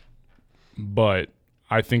matchup. But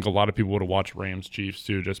I think a lot of people would have watched Rams-Chiefs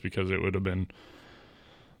too, just because it would have been,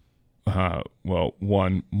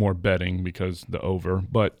 one, more betting because the over,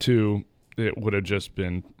 but two, it would have just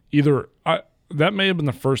been that may have been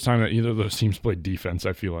the first time that either of those teams played defense.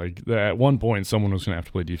 I feel like at one point someone was going to have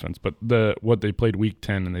to play defense, but what they played week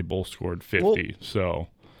 10 and they both scored 50. Well,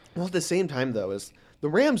 at the same time though, is the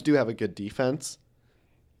Rams do have a good defense.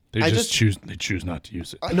 They choose not to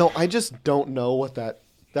use it. No, I just don't know what that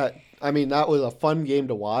was a fun game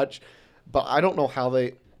to watch, but I don't know how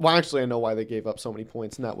they. Well, actually, I know why they gave up so many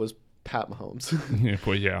points, and that was Pat Mahomes.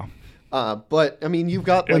 Yeah. But I mean, you've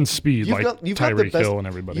got and speed you've got Tyreek Hill and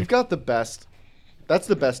everybody. You've got the best. That's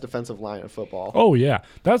the best defensive line in football. Oh yeah,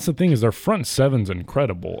 that's the thing is their front seven's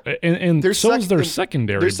incredible, and so is their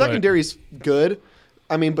secondary. Their secondary's good.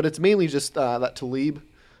 I mean, but it's mainly just that Talib,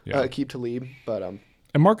 keep Talib, but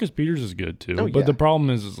and Marcus Peters is good too. Oh, but the problem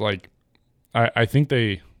is like, I think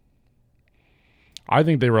they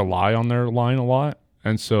rely on their line a lot,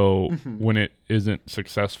 and so when it isn't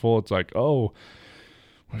successful, it's like, oh,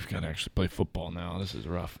 we've got to actually play football now. This is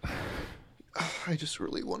rough. I just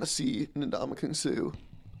really want to see Ndamukong Suh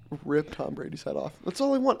rip Tom Brady's head off. That's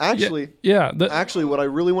all I want. Actually, actually, what I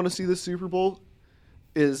really want to see this Super Bowl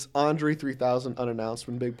is Andre 3000 unannounced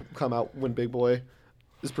when Big Boy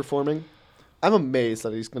is performing. I'm amazed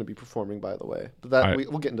that he's going to be performing. By the way, but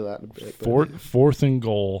we'll get into that in a bit. Fourth and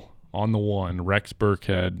goal on the one. Rex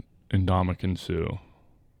Burkhead and Ndamukong Suh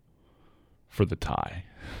for the tie.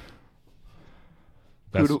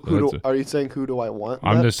 Are you saying who do I want?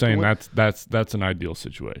 I'm just saying that's an ideal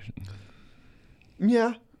situation.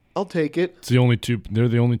 Yeah, I'll take it. It's the only two. They're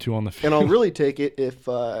the only two on the field. And I'll really take it if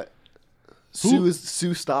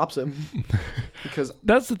Sue stops him, because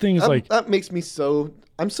that's the thing. Is that makes me so.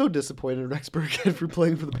 I'm so disappointed in Rex Burkhead for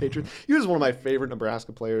playing for the Patriots. He was one of my favorite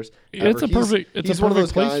Nebraska players. It's a perfect one of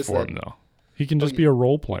those place guys for him though. He can just be a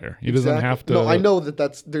role player. He doesn't have to. No, I know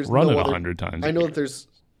there's run no it other, 100 times. I know that there's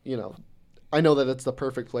I know that it's the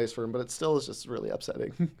perfect place for him, but it still is just really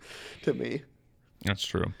upsetting to me. That's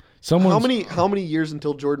true. How many years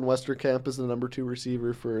until Jordan Westerkamp is the number 2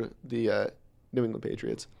 receiver for the New England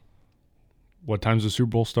Patriots? What time's the Super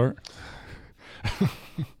Bowl start?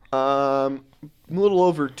 A little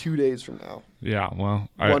over 2 days from now. Yeah, well,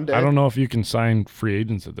 I 1 day. don't know if you can sign free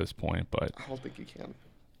agents at this point, but I don't think you can.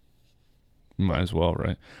 You might as well,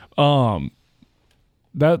 right?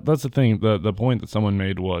 That's the thing. The point that someone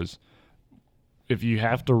made was, if you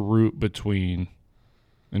have to root between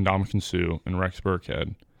Ndamukong Suh and Rex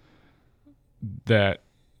Burkhead, that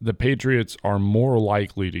the Patriots are more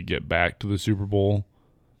likely to get back to the Super Bowl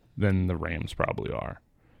than the Rams probably are.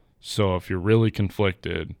 So if you're really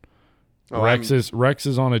conflicted, Oh, Rex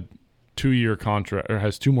is on a 2-year contract, or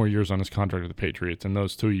has 2 more years on his contract with the Patriots. And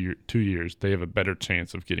those 2 years, they have a better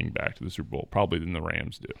chance of getting back to the Super Bowl probably than the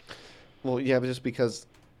Rams do. Well, yeah, but just because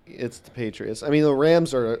it's the Patriots. I mean, the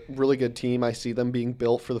Rams are a really good team. I see them being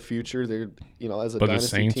built for the future. They're, as a But the dynasty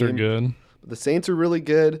Saints team. are good. The Saints are really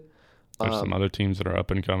good. There's some other teams that are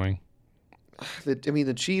up and coming.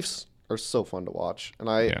 The Chiefs are so fun to watch. And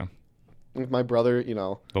Yeah, with my brother,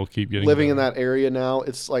 they'll keep getting living in better. that area now,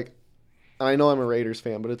 it's like, I know I'm a Raiders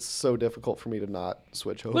fan, but it's so difficult for me to not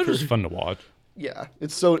switch over. They're just fun to watch. Yeah,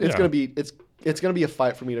 it's Yeah. gonna be a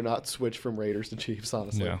fight for me to not switch from Raiders to Chiefs,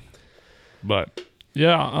 honestly. Yeah. But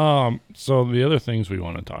yeah, so the other things we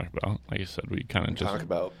want to talk about, like I said, we kind of just Talk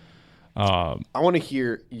about. I want to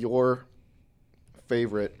hear your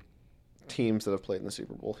favorite teams that have played in the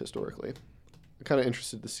Super Bowl historically. I'm kind of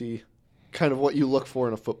interested to see kind of what you look for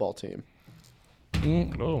in a football team.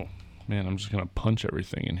 Oh man, I'm just gonna punch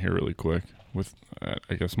everything in here really quick. With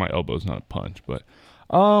I guess my elbow's not a punch, but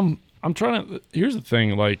I'm trying to. Here's the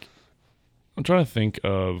thing, like I'm trying to think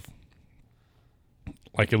of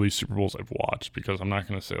like at least Super Bowls I've watched, because I'm not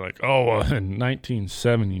gonna say like in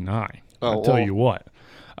 1979. I'll tell you what.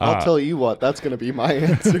 I'll tell you what. That's going to be my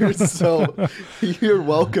answer. So you're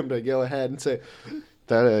welcome to go ahead and say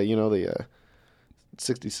that. The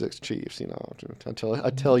 66 Chiefs. I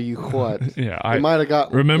tell you what. Yeah, I might have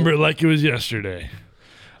got. Remember it like it was yesterday.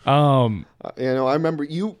 I remember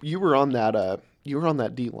you were on that. You were on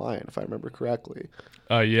that D line, if I remember correctly.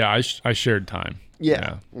 Yeah, I shared time.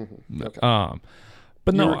 Yeah. Mm-hmm. Okay.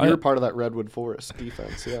 But no, you were part of that Redwood Forest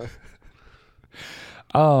defense. Yeah.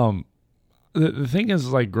 The thing is,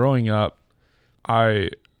 like, growing up, I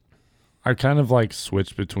kind of like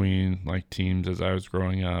switched between like teams as I was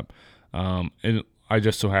growing up, and I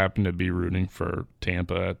just so happened to be rooting for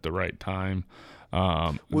Tampa at the right time.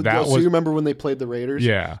 So you remember when they played the Raiders?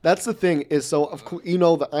 Yeah. That's the thing is, so of course,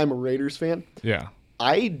 that I'm a Raiders fan. Yeah.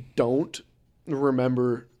 I don't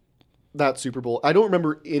remember that Super Bowl. I don't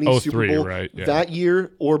remember any Super Bowl right? Yeah. that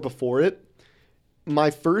year or before it.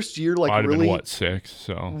 My first year, like, I'd really, have been, 6?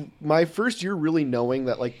 So my first year really knowing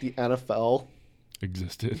that, like, the NFL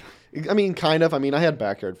existed. I mean, kind of. I mean, I had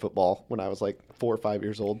backyard football when I was like 4 or 5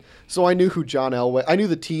 years old, so I knew who John Elway. I knew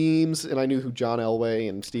the teams, and I knew who John Elway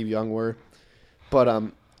and Steve Young were. But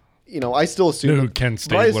I still assumed Knew who Ken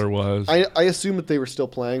Stabler was. I assumed that they were still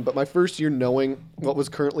playing. But my first year knowing what was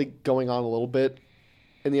currently going on a little bit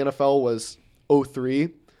in the NFL was 2003.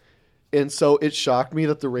 And so it shocked me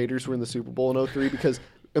that the Raiders were in the Super Bowl in 2003, because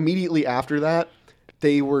immediately after that,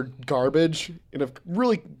 they were garbage and have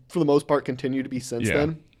really, for the most part, continued to be since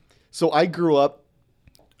then. So I grew up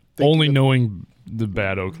only knowing the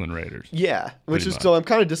bad Oakland Raiders. Yeah, which is, so I'm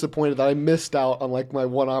kind of disappointed that I missed out on like my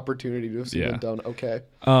one opportunity to have seen them done okay.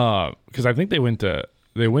 Because I think they went to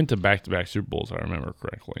back-to-back Super Bowls, if I remember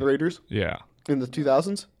correctly. The Raiders? Yeah. In the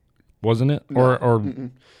 2000s? Wasn't it?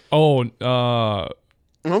 No.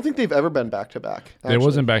 I don't think they've ever been back-to-back. It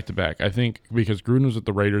wasn't back-to-back. I think because Gruden was with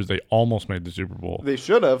the Raiders, they almost made the Super Bowl. They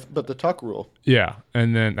should have, but the Tuck rule. Yeah,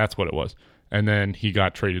 and then that's what it was. And then he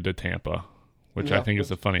got traded to Tampa, which I think is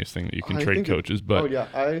the funniest thing that you can trade coaches. But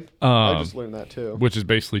I just learned that too. Which is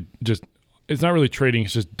basically just, it's not really trading,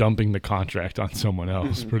 it's just dumping the contract on someone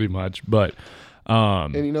else, pretty much. But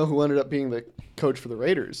and you know who ended up being the coach for the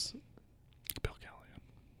Raiders? Bill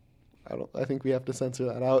Callahan. I think we have to censor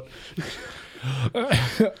that out.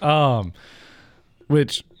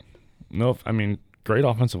 Which, no, I mean, great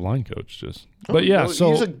offensive line coach, just. But yeah,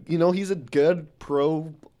 so he's a good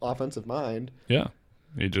pro offensive mind. Yeah,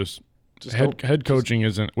 he just head coaching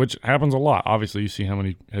isn't, which happens a lot. Obviously, you see how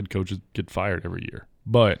many head coaches get fired every year.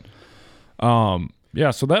 But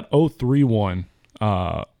yeah, so that 2003 one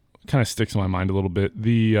kind of sticks in my mind a little bit.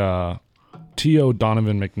 The T.O.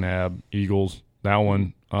 Donovan McNabb Eagles, that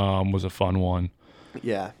one was a fun one.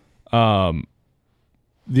 Yeah.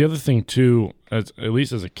 The other thing too, at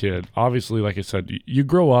least as a kid, obviously, like I said, you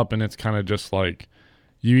grow up and it's kind of just like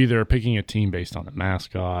you either are picking a team based on the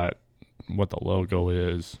mascot, what the logo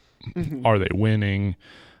is, are they winning,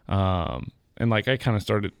 and like I kind of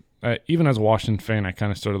started, even as a Washington fan, I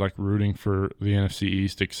kind of started like rooting for the NFC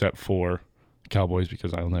East, except for Cowboys,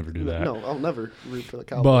 because I'll never do that. No, I'll never root for the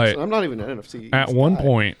Cowboys. But I'm not even an NFC East at one guy.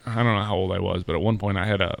 point, I don't know how old I was, but at one point I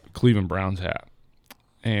had a Cleveland Browns hat.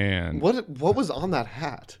 And what was on that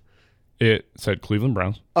hat? It said Cleveland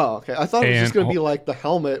Browns. Oh, okay. I thought it was just going to be like the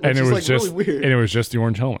helmet, which is like really weird. And it was just the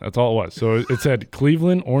orange helmet. That's all it was. So it said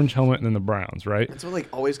Cleveland, orange helmet, and then the Browns, right? That's what like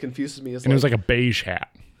always confuses me. And it was like a beige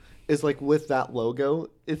hat. Is like with that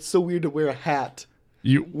logo, it's so weird to wear a hat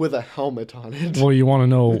with a helmet on it. Well, you want to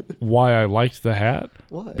know why I liked the hat?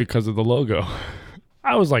 Why? Because of the logo.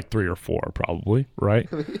 I was like 3 or 4 probably, right?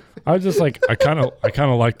 I was just like, I kind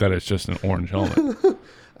of like that it's just an orange helmet.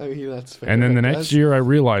 I mean, that's fair. And then the next year I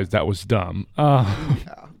realized that was dumb.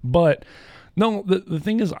 Yeah. But no, the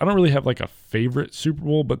thing is, I don't really have like a favorite Super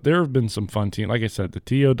Bowl, but there have been some fun teams. Like I said, the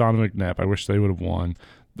T.O. Donovan McNabb, I wish they would have won.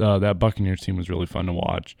 That Buccaneers team was really fun to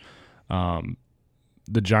watch.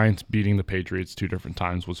 The Giants beating the Patriots 2 different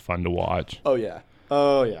times was fun to watch. Oh yeah.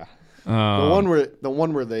 The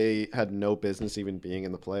one where they had no business even being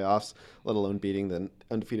in the playoffs, let alone beating the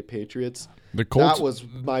undefeated Patriots. The Colts, that was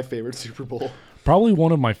my favorite Super Bowl. probably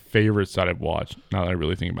one of my favorites that I've watched. Now that I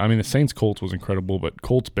really think about it. I mean, the Saints Colts was incredible, but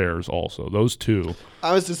Colts Bears also. Those two.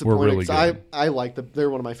 I was disappointed really because good. I like they're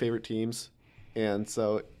one of my favorite teams, and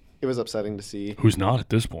so it was upsetting to see. Who's not at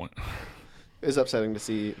this point? It was upsetting to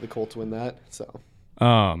see the Colts win that. So.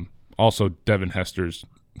 Also, Devin Hester's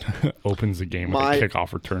opens the game with a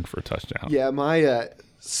kickoff return for a touchdown. Yeah,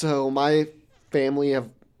 my family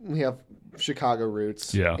we have Chicago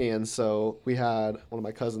roots. Yeah. And so we had one of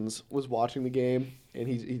my cousins was watching the game, and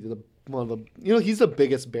he's he's the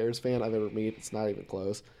biggest Bears fan I've ever met. It's not even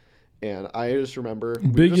close. And I just remember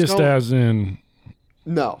Biggest as in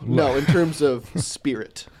no, in terms of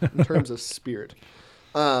spirit. In terms of spirit.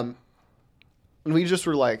 And we just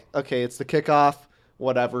were like, okay, it's the kickoff,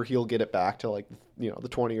 whatever, he'll get it back to like, the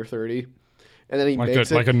 20 or 30. And then he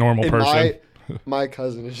makes it. Like a normal and person. My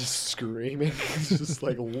cousin is just screaming, just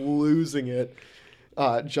like losing it,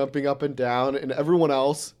 jumping up and down. And everyone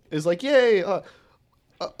else is like, yay,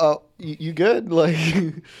 you good? Like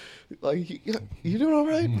you doing all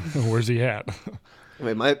right? Where's he at? I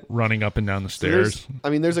mean, running up and down the stairs.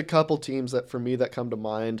 There's a couple teams that for me that come to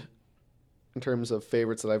mind in terms of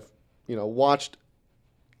favorites that I've watched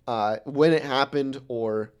when it happened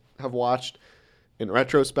or have watched in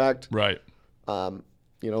retrospect. Right.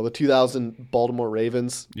 The 2000 Baltimore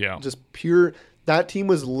Ravens. Yeah. Just pure. That team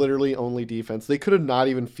was literally only defense. They could have not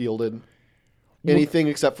even fielded anything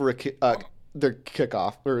except for their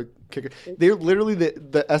kickoff or kicker. They're literally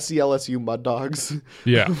the SCLSU Mud Dogs.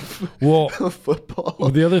 Yeah. Well, football.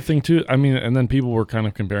 Well, the other thing too, I mean, and then people were kind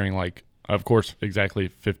of comparing, like, of course, exactly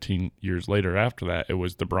 15 years later after that, it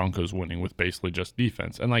was the Broncos winning with basically just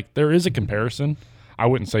defense. And like, there is a comparison. I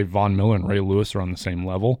wouldn't say Von Miller and Ray Lewis are on the same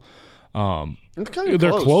level. It's kind of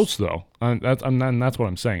they're close though. And that's what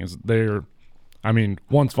I'm saying is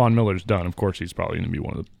once Von Miller's done, of course, he's probably going to be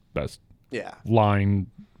one of the best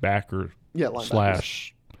linebacker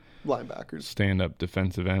slash linebackers, stand-up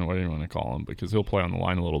defensive end, whatever you want to call him, because he'll play on the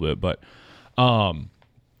line a little bit. But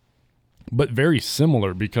very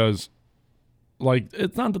similar because, like,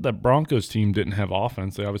 it's not that the Broncos team didn't have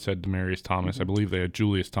offense. They obviously had Demaryius Thomas. I believe they had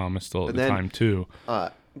Julius Thomas still at the time too.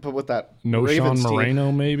 But with that Sean Moreno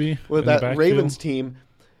team, maybe with that Ravens team,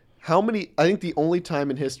 I think the only time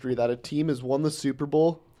in history that a team has won the Super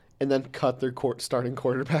Bowl and then cut their starting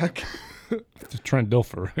quarterback. Trent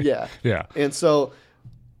Dilfer. Right? Yeah. Yeah. And so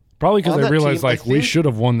probably because they realized we should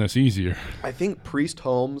have won this easier. I think Priest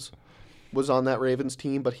Holmes was on that Ravens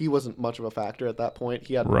team, but he wasn't much of a factor at that point.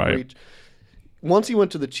 He had reach. Once he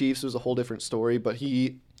went to the Chiefs, it was a whole different story, but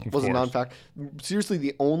he was a non-factor. Seriously,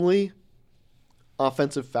 the only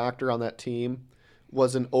offensive factor on that team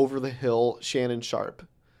was an over-the-hill Shannon Sharp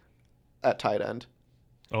at tight end.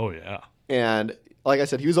 Oh, yeah. And like I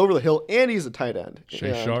said, he was over the hill, and he's a tight end.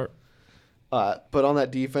 Sharp. But on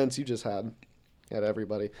that defense, you just had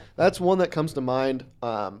everybody. That's one that comes to mind.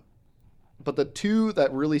 But the two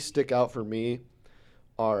that really stick out for me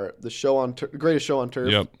are the Greatest Show on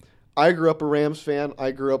Turf. Yep. I grew up a Rams fan.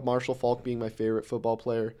 I grew up Marshall Faulk being my favorite football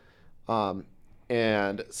player.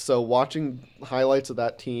 And so watching highlights of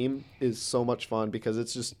that team is so much fun because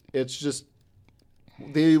it's just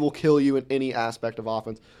they will kill you in any aspect of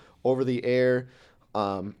offense, over the air,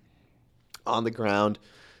 on the ground.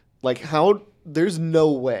 Like, there's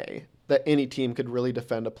no way that any team could really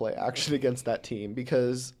defend a play action against that team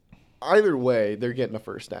because either way they're getting a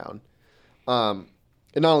first down. And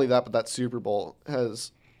not only that, but that Super Bowl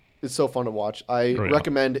is so fun to watch. I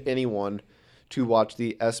recommend anyone to watch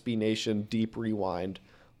the SB Nation Deep Rewind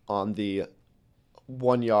on the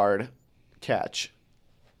 1 yard catch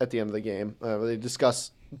at the end of the game. They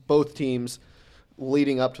discuss both teams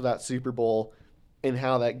leading up to that Super Bowl and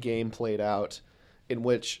how that game played out, in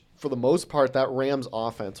which, for the most part, that Rams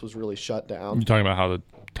offense was really shut down. You're talking about how the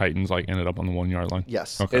Titans ended up on the 1 yard line?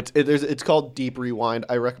 Yes. Okay. It's called Deep Rewind.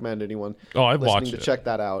 I recommend anyone I've watched it. Check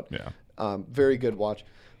that out. Yeah. Very good watch.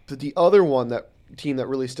 But the other team that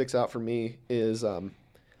really sticks out for me is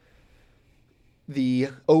the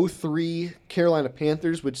 03 Carolina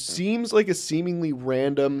Panthers, which seems like a seemingly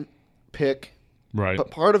random pick. Right.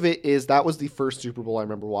 But part of it is that was the first Super Bowl I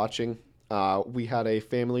remember watching. We had a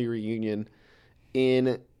family reunion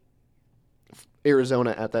in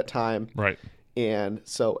Arizona at that time. Right. And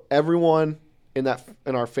so everyone in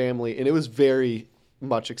our family, and it was very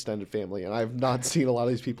much extended family, and I've not seen a lot of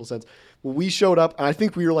these people since. When we showed up, and I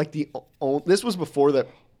think we were like this was before the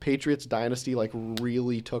Patriots dynasty like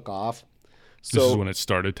really took off. So this is when it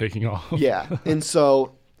started taking off. yeah, and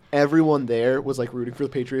so everyone there was like rooting for the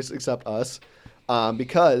Patriots except us,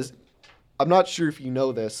 because I'm not sure if you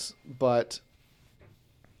know this, but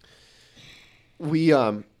we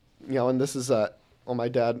and this is my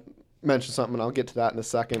dad mentioned something, and I'll get to that in a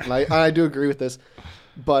second. And I do agree with this,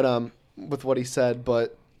 but with what he said,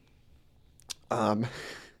 but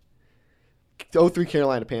 03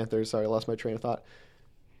 Carolina Panthers. Sorry, I lost my train of thought.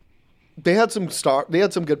 They had some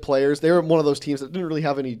good players. They were one of those teams that didn't really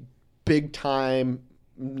have any big time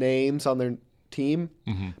names on their team,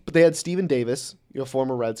 but they had Steven Davis,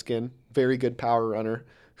 former Redskin, very good power runner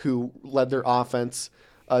who led their offense.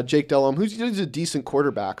 Jake Delhomme, who's a decent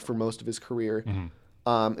quarterback for most of his career,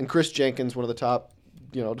 and Chris Jenkins, one of the top,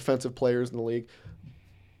 defensive players in the league.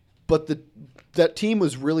 But that team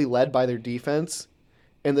was really led by their defense,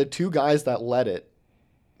 and the two guys that led it,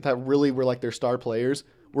 that really were like their star players,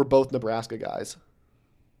 were both Nebraska guys.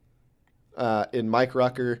 In Mike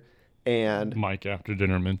Rucker and Mike After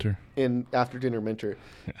Dinner Minter. And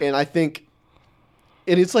I think,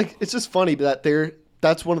 and it's just funny that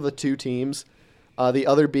that's one of the two teams. The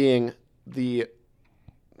other being the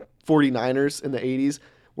 49ers in the 80s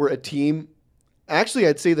were a team. Actually,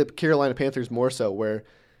 I'd say the Carolina Panthers more so, where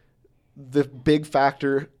the big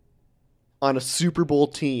factor on a Super Bowl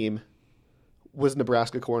team was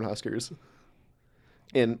Nebraska Cornhuskers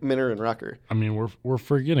and Minter and Rucker. I mean, we're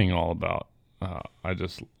forgetting all about. I was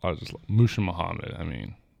just Musha Muhammad.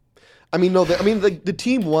 The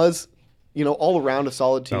team was, all around a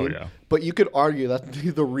solid team. Oh, yeah. But you could argue that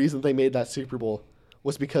the reason they made that Super Bowl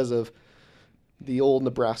was because of the old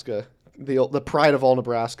Nebraska, the pride of all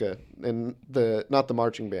Nebraska, and not the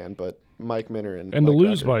marching band, but Mike Minter and to Mike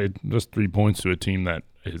lose Rucker. by just 3 points to a team that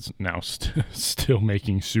is now still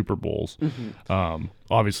making Super Bowls.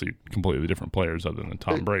 Obviously, completely different players other than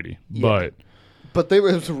Tom Brady, But they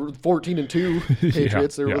were 14-2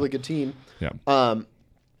 Patriots. They're a really good team. Yeah.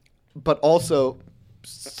 But also,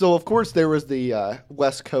 so of course there was the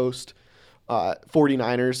West Coast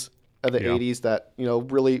 49ers of the 80s that,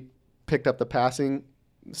 really picked up the passing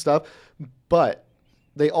stuff. But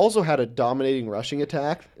they also had a dominating rushing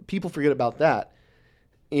attack. People forget about that.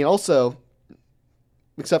 And also,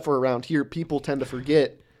 except for around here, people tend to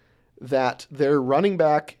forget that both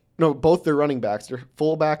their running backs, their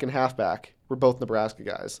fullback and halfback, were both Nebraska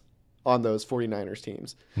guys on those 49ers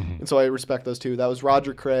teams. And so I respect those two. That was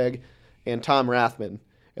Roger Craig and Tom Rathman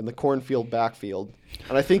in the cornfield backfield.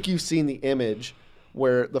 And I think you've seen the image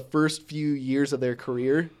where the first few years of their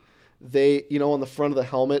career, they, on the front of the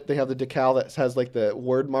helmet, they have the decal that has like the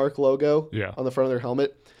Wordmark logo on the front of their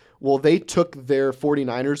helmet. Well, they took their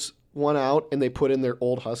 49ers one out and they put in their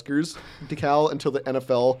old Huskers decal until the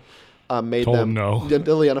NFL Told them no.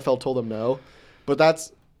 Until the NFL told them no. But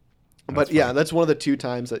that's one of the two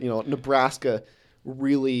times that Nebraska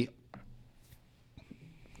really.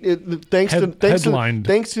 Thanks to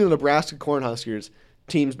the Nebraska Cornhuskers,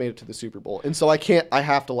 teams made it to the Super Bowl, and so I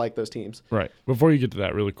have to like those teams. Right. Before you get to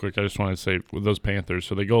that, really quick, I just want to say with those Panthers,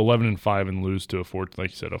 so they go 11-5 and lose to a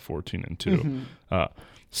 14-2.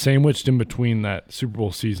 Sandwiched in between that Super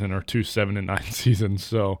Bowl season are 2 7-9 seasons.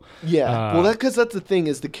 So because that's the thing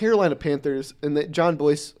is the Carolina Panthers and John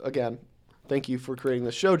Boyce again. Thank you for creating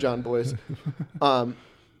the show, John Boyce.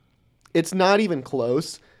 It's not even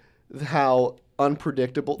close how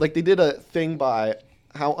unpredictable. Like they did a thing by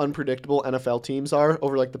how unpredictable NFL teams are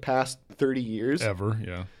over like the past 30 years. Ever,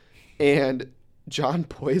 yeah. And John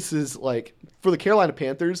Boyce is like, for the Carolina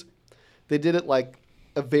Panthers, they did it like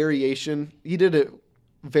a variation. He did a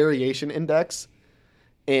variation index.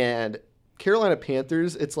 And Carolina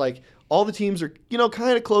Panthers, it's like all the teams are,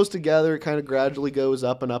 kind of close together. It kind of gradually goes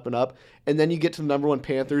up and up and up. And then you get to the number one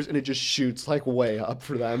Panthers and it just shoots like way up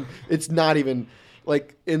for them. It's not even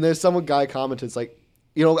like, and there's some guy commented, it's like,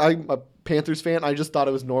 I'm a Panthers fan. I just thought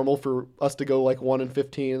it was normal for us to go like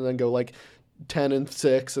 1-15 and then go like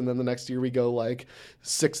 10-6, and then the next year we go like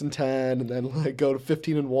 6-10, and then like go to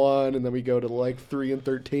 15-1, and then we go to like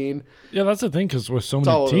 3-13. Yeah, that's the thing, because with so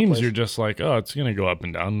many teams, you're just like, oh, it's gonna go up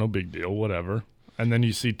and down, no big deal, whatever. And then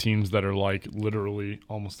you see teams that are like literally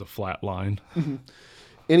almost a flat line.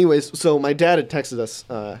 Anyways, so my dad had texted us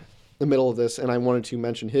in the middle of this, and I wanted to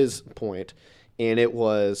mention his point. and it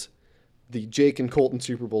was the Jake and Colton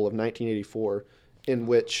Super Bowl of 1984, in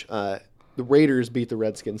which the Raiders beat the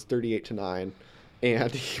Redskins 38-9.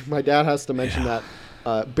 And my dad has to mention that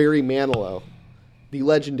Barry Manilow, the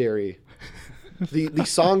legendary, the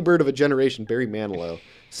songbird of a generation, Barry Manilow,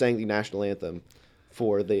 sang the national anthem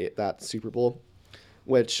for that Super Bowl,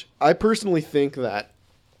 which I personally think that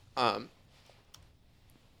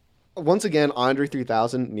once again, Andre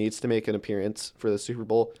 3000 needs to make an appearance for the Super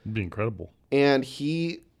Bowl. It'd be incredible. And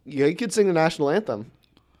he could sing the national anthem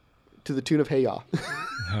to the tune of Hey Ya.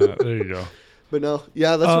 There you go. But no,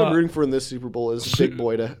 yeah, that's what I'm rooting for in this Super Bowl is Big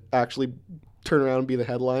Boy to actually turn around and be the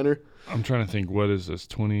headliner. I'm trying to think, what is this?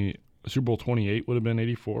 Super Bowl 28 would have been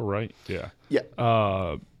 84, right? Yeah.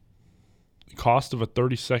 Yeah. Cost of a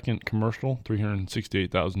 30-second commercial,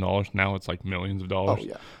 $368,000. Now it's like millions of dollars. Oh,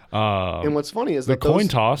 yeah. And what's funny is the that coin those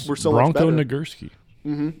toss, were so Bronco much better. Nagurski.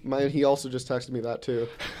 Mm-hmm. He also just texted me that too.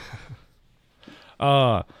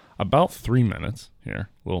 About 3 minutes here,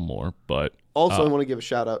 a little more, but also I want to give a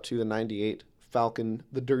shout out to the '98 Falcon,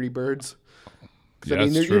 the Dirty Birds. Yeah, I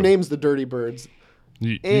mean, that's your true. name's the Dirty Birds.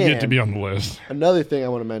 You get to be on the list. Another thing I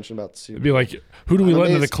want to mention about the Super It'd be like, who do we let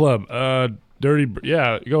into the club?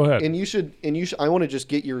 Yeah, go ahead. And you should. I want to just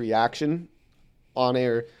get your reaction on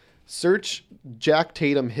air. Search Jack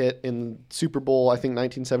Tatum hit in Super Bowl, I think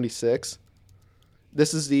 1976.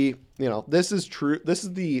 This is this is true. This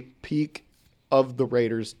is the peak of the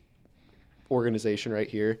Raiders organization right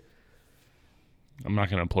here. I'm not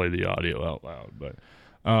going to play the audio out loud, but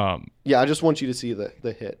yeah, I just want you to see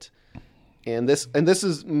the hit. And this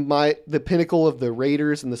is the pinnacle of the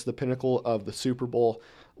Raiders, and this is the pinnacle of the Super Bowl.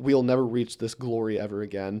 We'll never reach this glory ever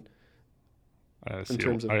again. I got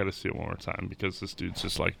to see it one more time because this dude's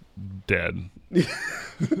just like dead.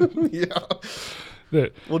 Yeah.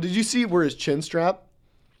 Well, did you see where his chin strap?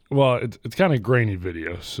 Well, it's kind of grainy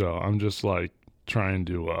video, so I'm just like trying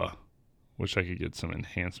to. Wish I could get some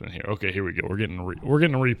enhancement here. Okay, here we go. We're getting a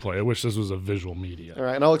replay. I wish this was a visual media. All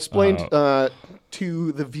right, and I'll explain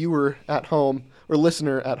to the viewer at home or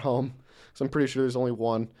listener at home, because I'm pretty sure there's only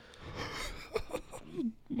one.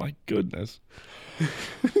 My goodness.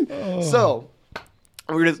 So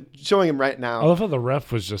we're just showing him right now. I love how the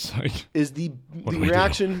ref was just like, is the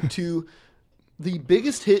reaction to the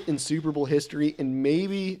biggest hit in Super Bowl history, and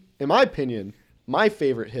maybe, in my opinion, my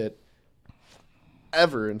favorite hit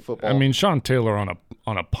ever in football. I mean, Sean Taylor on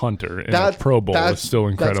a punter in a Pro Bowl is still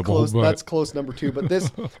incredible. That's close number two. But this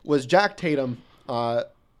was Jack Tatum,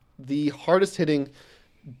 the hardest hitting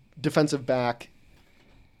defensive back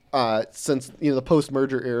since the post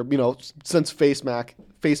merger era. Since face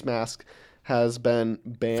mask has been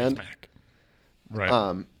banned.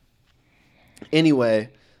 Right. Anyway,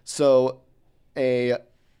 so this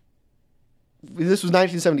was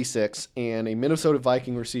 1976, and a Minnesota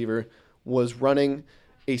Viking receiver was running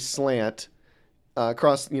a slant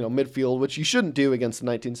across midfield, which you shouldn't do against the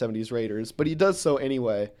 1970s Raiders, but he does so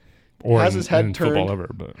anyway. Has his head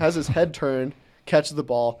turned, catches the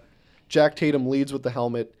ball. Jack Tatum leads with the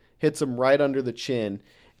helmet, hits him right under the chin,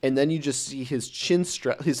 and then you just see his chin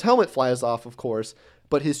strap. His helmet flies off, of course,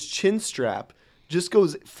 but his chin strap just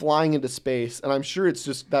goes flying into space, and I'm sure it's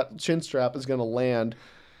just that chin strap is going to land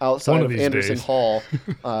outside of Anderson Hall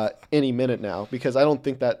any minute now, because I don't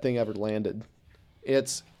think that thing ever landed.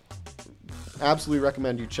 It's absolutely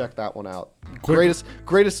recommend you check that one out.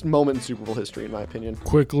 Greatest moment in Super Bowl history, in my opinion.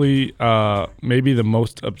 Quickly, maybe the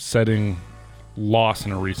most upsetting loss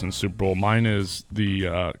in a recent Super Bowl. Mine is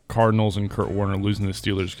the Cardinals and Kurt Warner losing the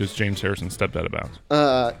Steelers because James Harrison stepped out of bounds.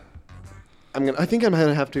 I think I'm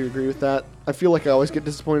gonna have to agree with that. I feel like I always get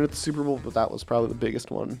disappointed at the Super Bowl, but that was probably the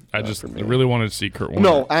biggest one. I really wanted to see Kurt Warner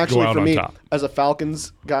go out for me, on top. As a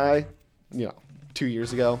Falcons guy, 2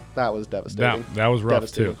 years ago, that was devastating. That was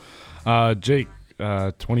rough too. Jake,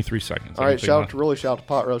 23 seconds. All right, shout out to Rolly, shout out to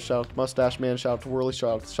Pot Roast, shout out to Mustache Man, shout out to Whirly, shout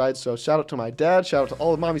out to Sideshow, shout out to my dad, shout out to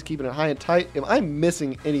all the mommies keeping it high and tight. Am I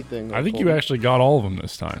missing anything? I think you actually got all of them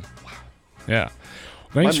this time. Wow. Yeah.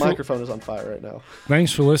 My microphone is on fire right now.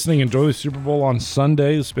 Thanks for listening. Enjoy the Super Bowl on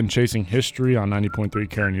Sunday. This has been Chasing History on 90.3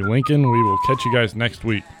 Karen U. Lincoln. We will catch you guys next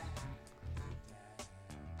week.